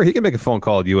 Sure, he can make a phone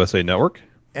call at USA Network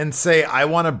and say, I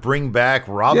want to bring back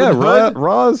Robin Hood.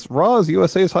 Raw's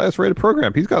USA's highest rated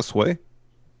program. He's got sway.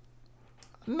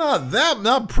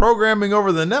 Not programming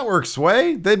over the network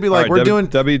sway. They'd be like, we're doing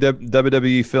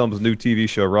WWE Films' new TV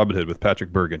show, Robin Hood, with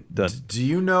Patrick Bergen. Done. Do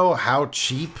you know how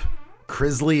cheap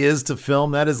Crisley is to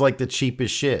film? That is like the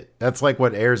cheapest shit. That's like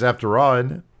what airs after Raw,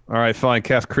 isn't it? All right, fine.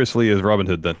 Cast Crisley as Robin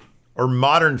Hood then. Or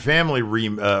Modern Family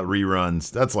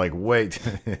reruns. That's like, wait.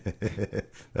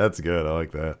 That's good. I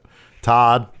like that.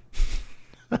 Todd.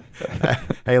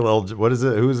 Hey, what is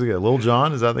it? Who is the guy? Lil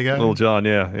Jon? Is that the guy? Lil Jon,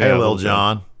 yeah. Hey, Lil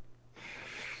Jon.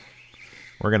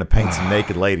 We're going to paint some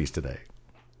naked ladies today.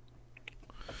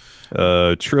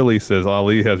 Trilly says,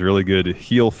 Ali has really good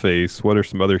heel face. What are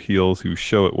some other heels who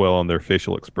show it well on their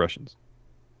facial expressions?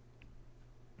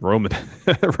 Roman's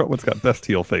got best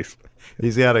heel face.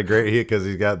 He's got a great heel because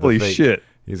he's got the fake shit.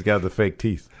 He's got the fake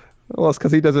teeth. Well, it's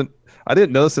because he doesn't. I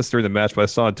didn't notice this during the match, but I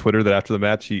saw on Twitter that after the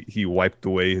match he wiped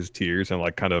away his tears and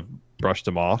like kind of brushed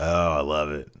them off. Oh, I love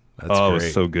it. That's great. It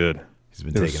was so good. He's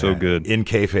been taking good. In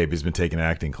kayfabe, he's been taking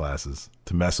acting classes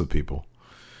to mess with people.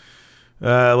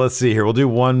 Let's see here. We'll do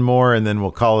one more and then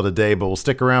we'll call it a day, but we'll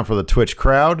stick around for the Twitch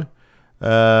crowd.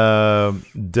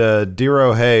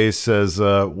 Dero Hayes says,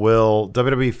 will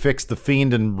WWE fix the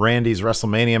Fiend and Randy's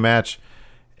WrestleMania match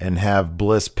and have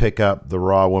Bliss pick up the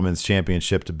Raw Women's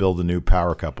Championship to build a new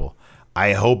power couple?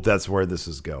 I hope that's where this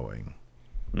is going.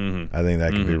 I think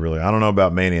that could be really. I don't know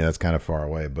about Mania. That's kind of far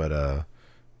away,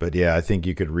 but yeah, I think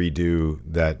you could redo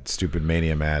that stupid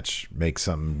Mania match, make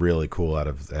something really cool out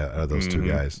of those two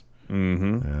guys.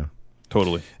 Yeah.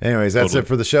 Totally. Anyways, that's it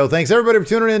for the show. Thanks, everybody, for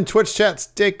tuning in. Twitch chat,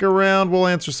 stick around. We'll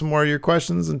answer some more of your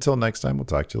questions. Until next time, we'll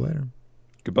talk to you later.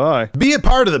 Goodbye. Be a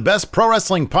part of the best pro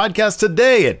wrestling podcast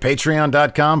today at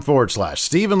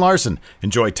patreon.com/Steven Larson.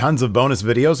 Enjoy tons of bonus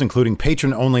videos, including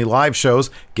patron-only live shows,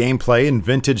 gameplay, and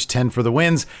vintage 10 for the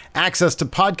wins, access to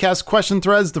podcast question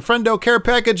threads, the Friendo Care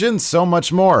Package, and so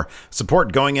much more.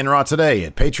 Support Going In Raw today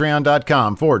at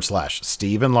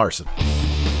patreon.com/Steven Larson.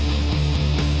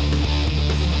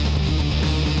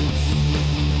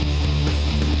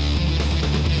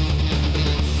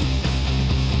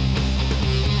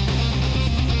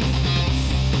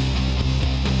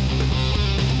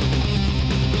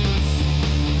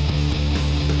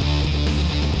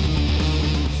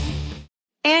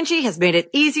 Angie has made it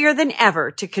easier than ever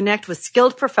to connect with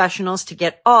skilled professionals to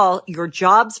get all your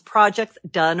jobs projects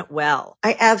done well.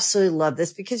 I absolutely love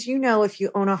this because, you know, if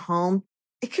you own a home,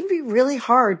 it can be really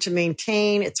hard to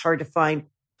maintain. It's hard to find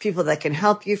people that can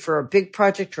help you for a big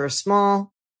project or a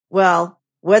small. Well,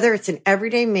 whether it's in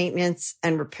everyday maintenance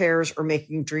and repairs or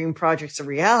making dream projects a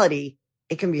reality,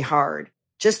 it can be hard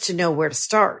just to know where to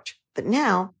start. But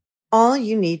now all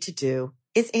you need to do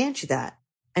is Angie that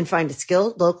and find a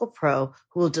skilled local pro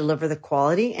who will deliver the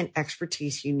quality and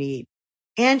expertise you need.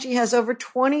 Angie has over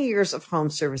 20 years of home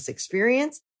service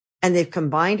experience, and they've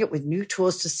combined it with new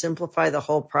tools to simplify the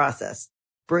whole process.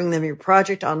 Bring them your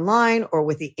project online or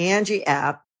with the Angie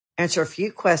app, answer a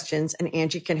few questions, and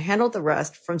Angie can handle the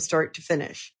rest from start to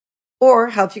finish. Or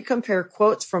help you compare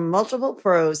quotes from multiple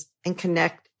pros and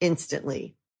connect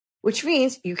instantly, which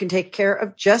means you can take care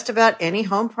of just about any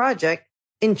home project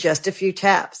in just a few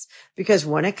taps. Because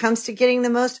when it comes to getting the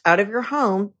most out of your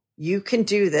home, you can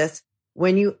do this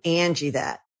when you Angie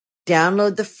that.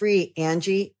 Download the free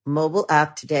Angie mobile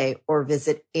app today or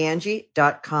visit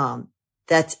Angie.com.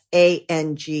 That's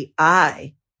ANGI.com.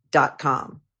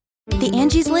 The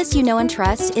Angie's List you know and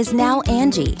trust is now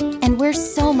Angie, and we're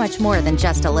so much more than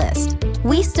just a list.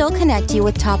 We still connect you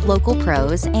with top local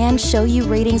pros and show you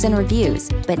ratings and reviews,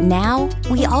 but now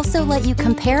we also let you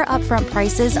compare upfront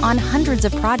prices on hundreds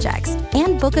of projects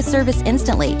and book a service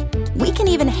instantly. We can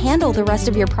even handle the rest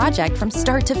of your project from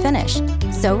start to finish.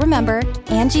 So remember,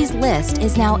 Angie's List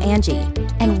is now Angie,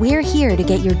 and we're here to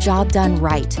get your job done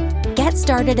right. Get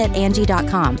started at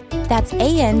Angie.com. That's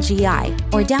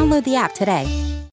ANGI, or download the app today.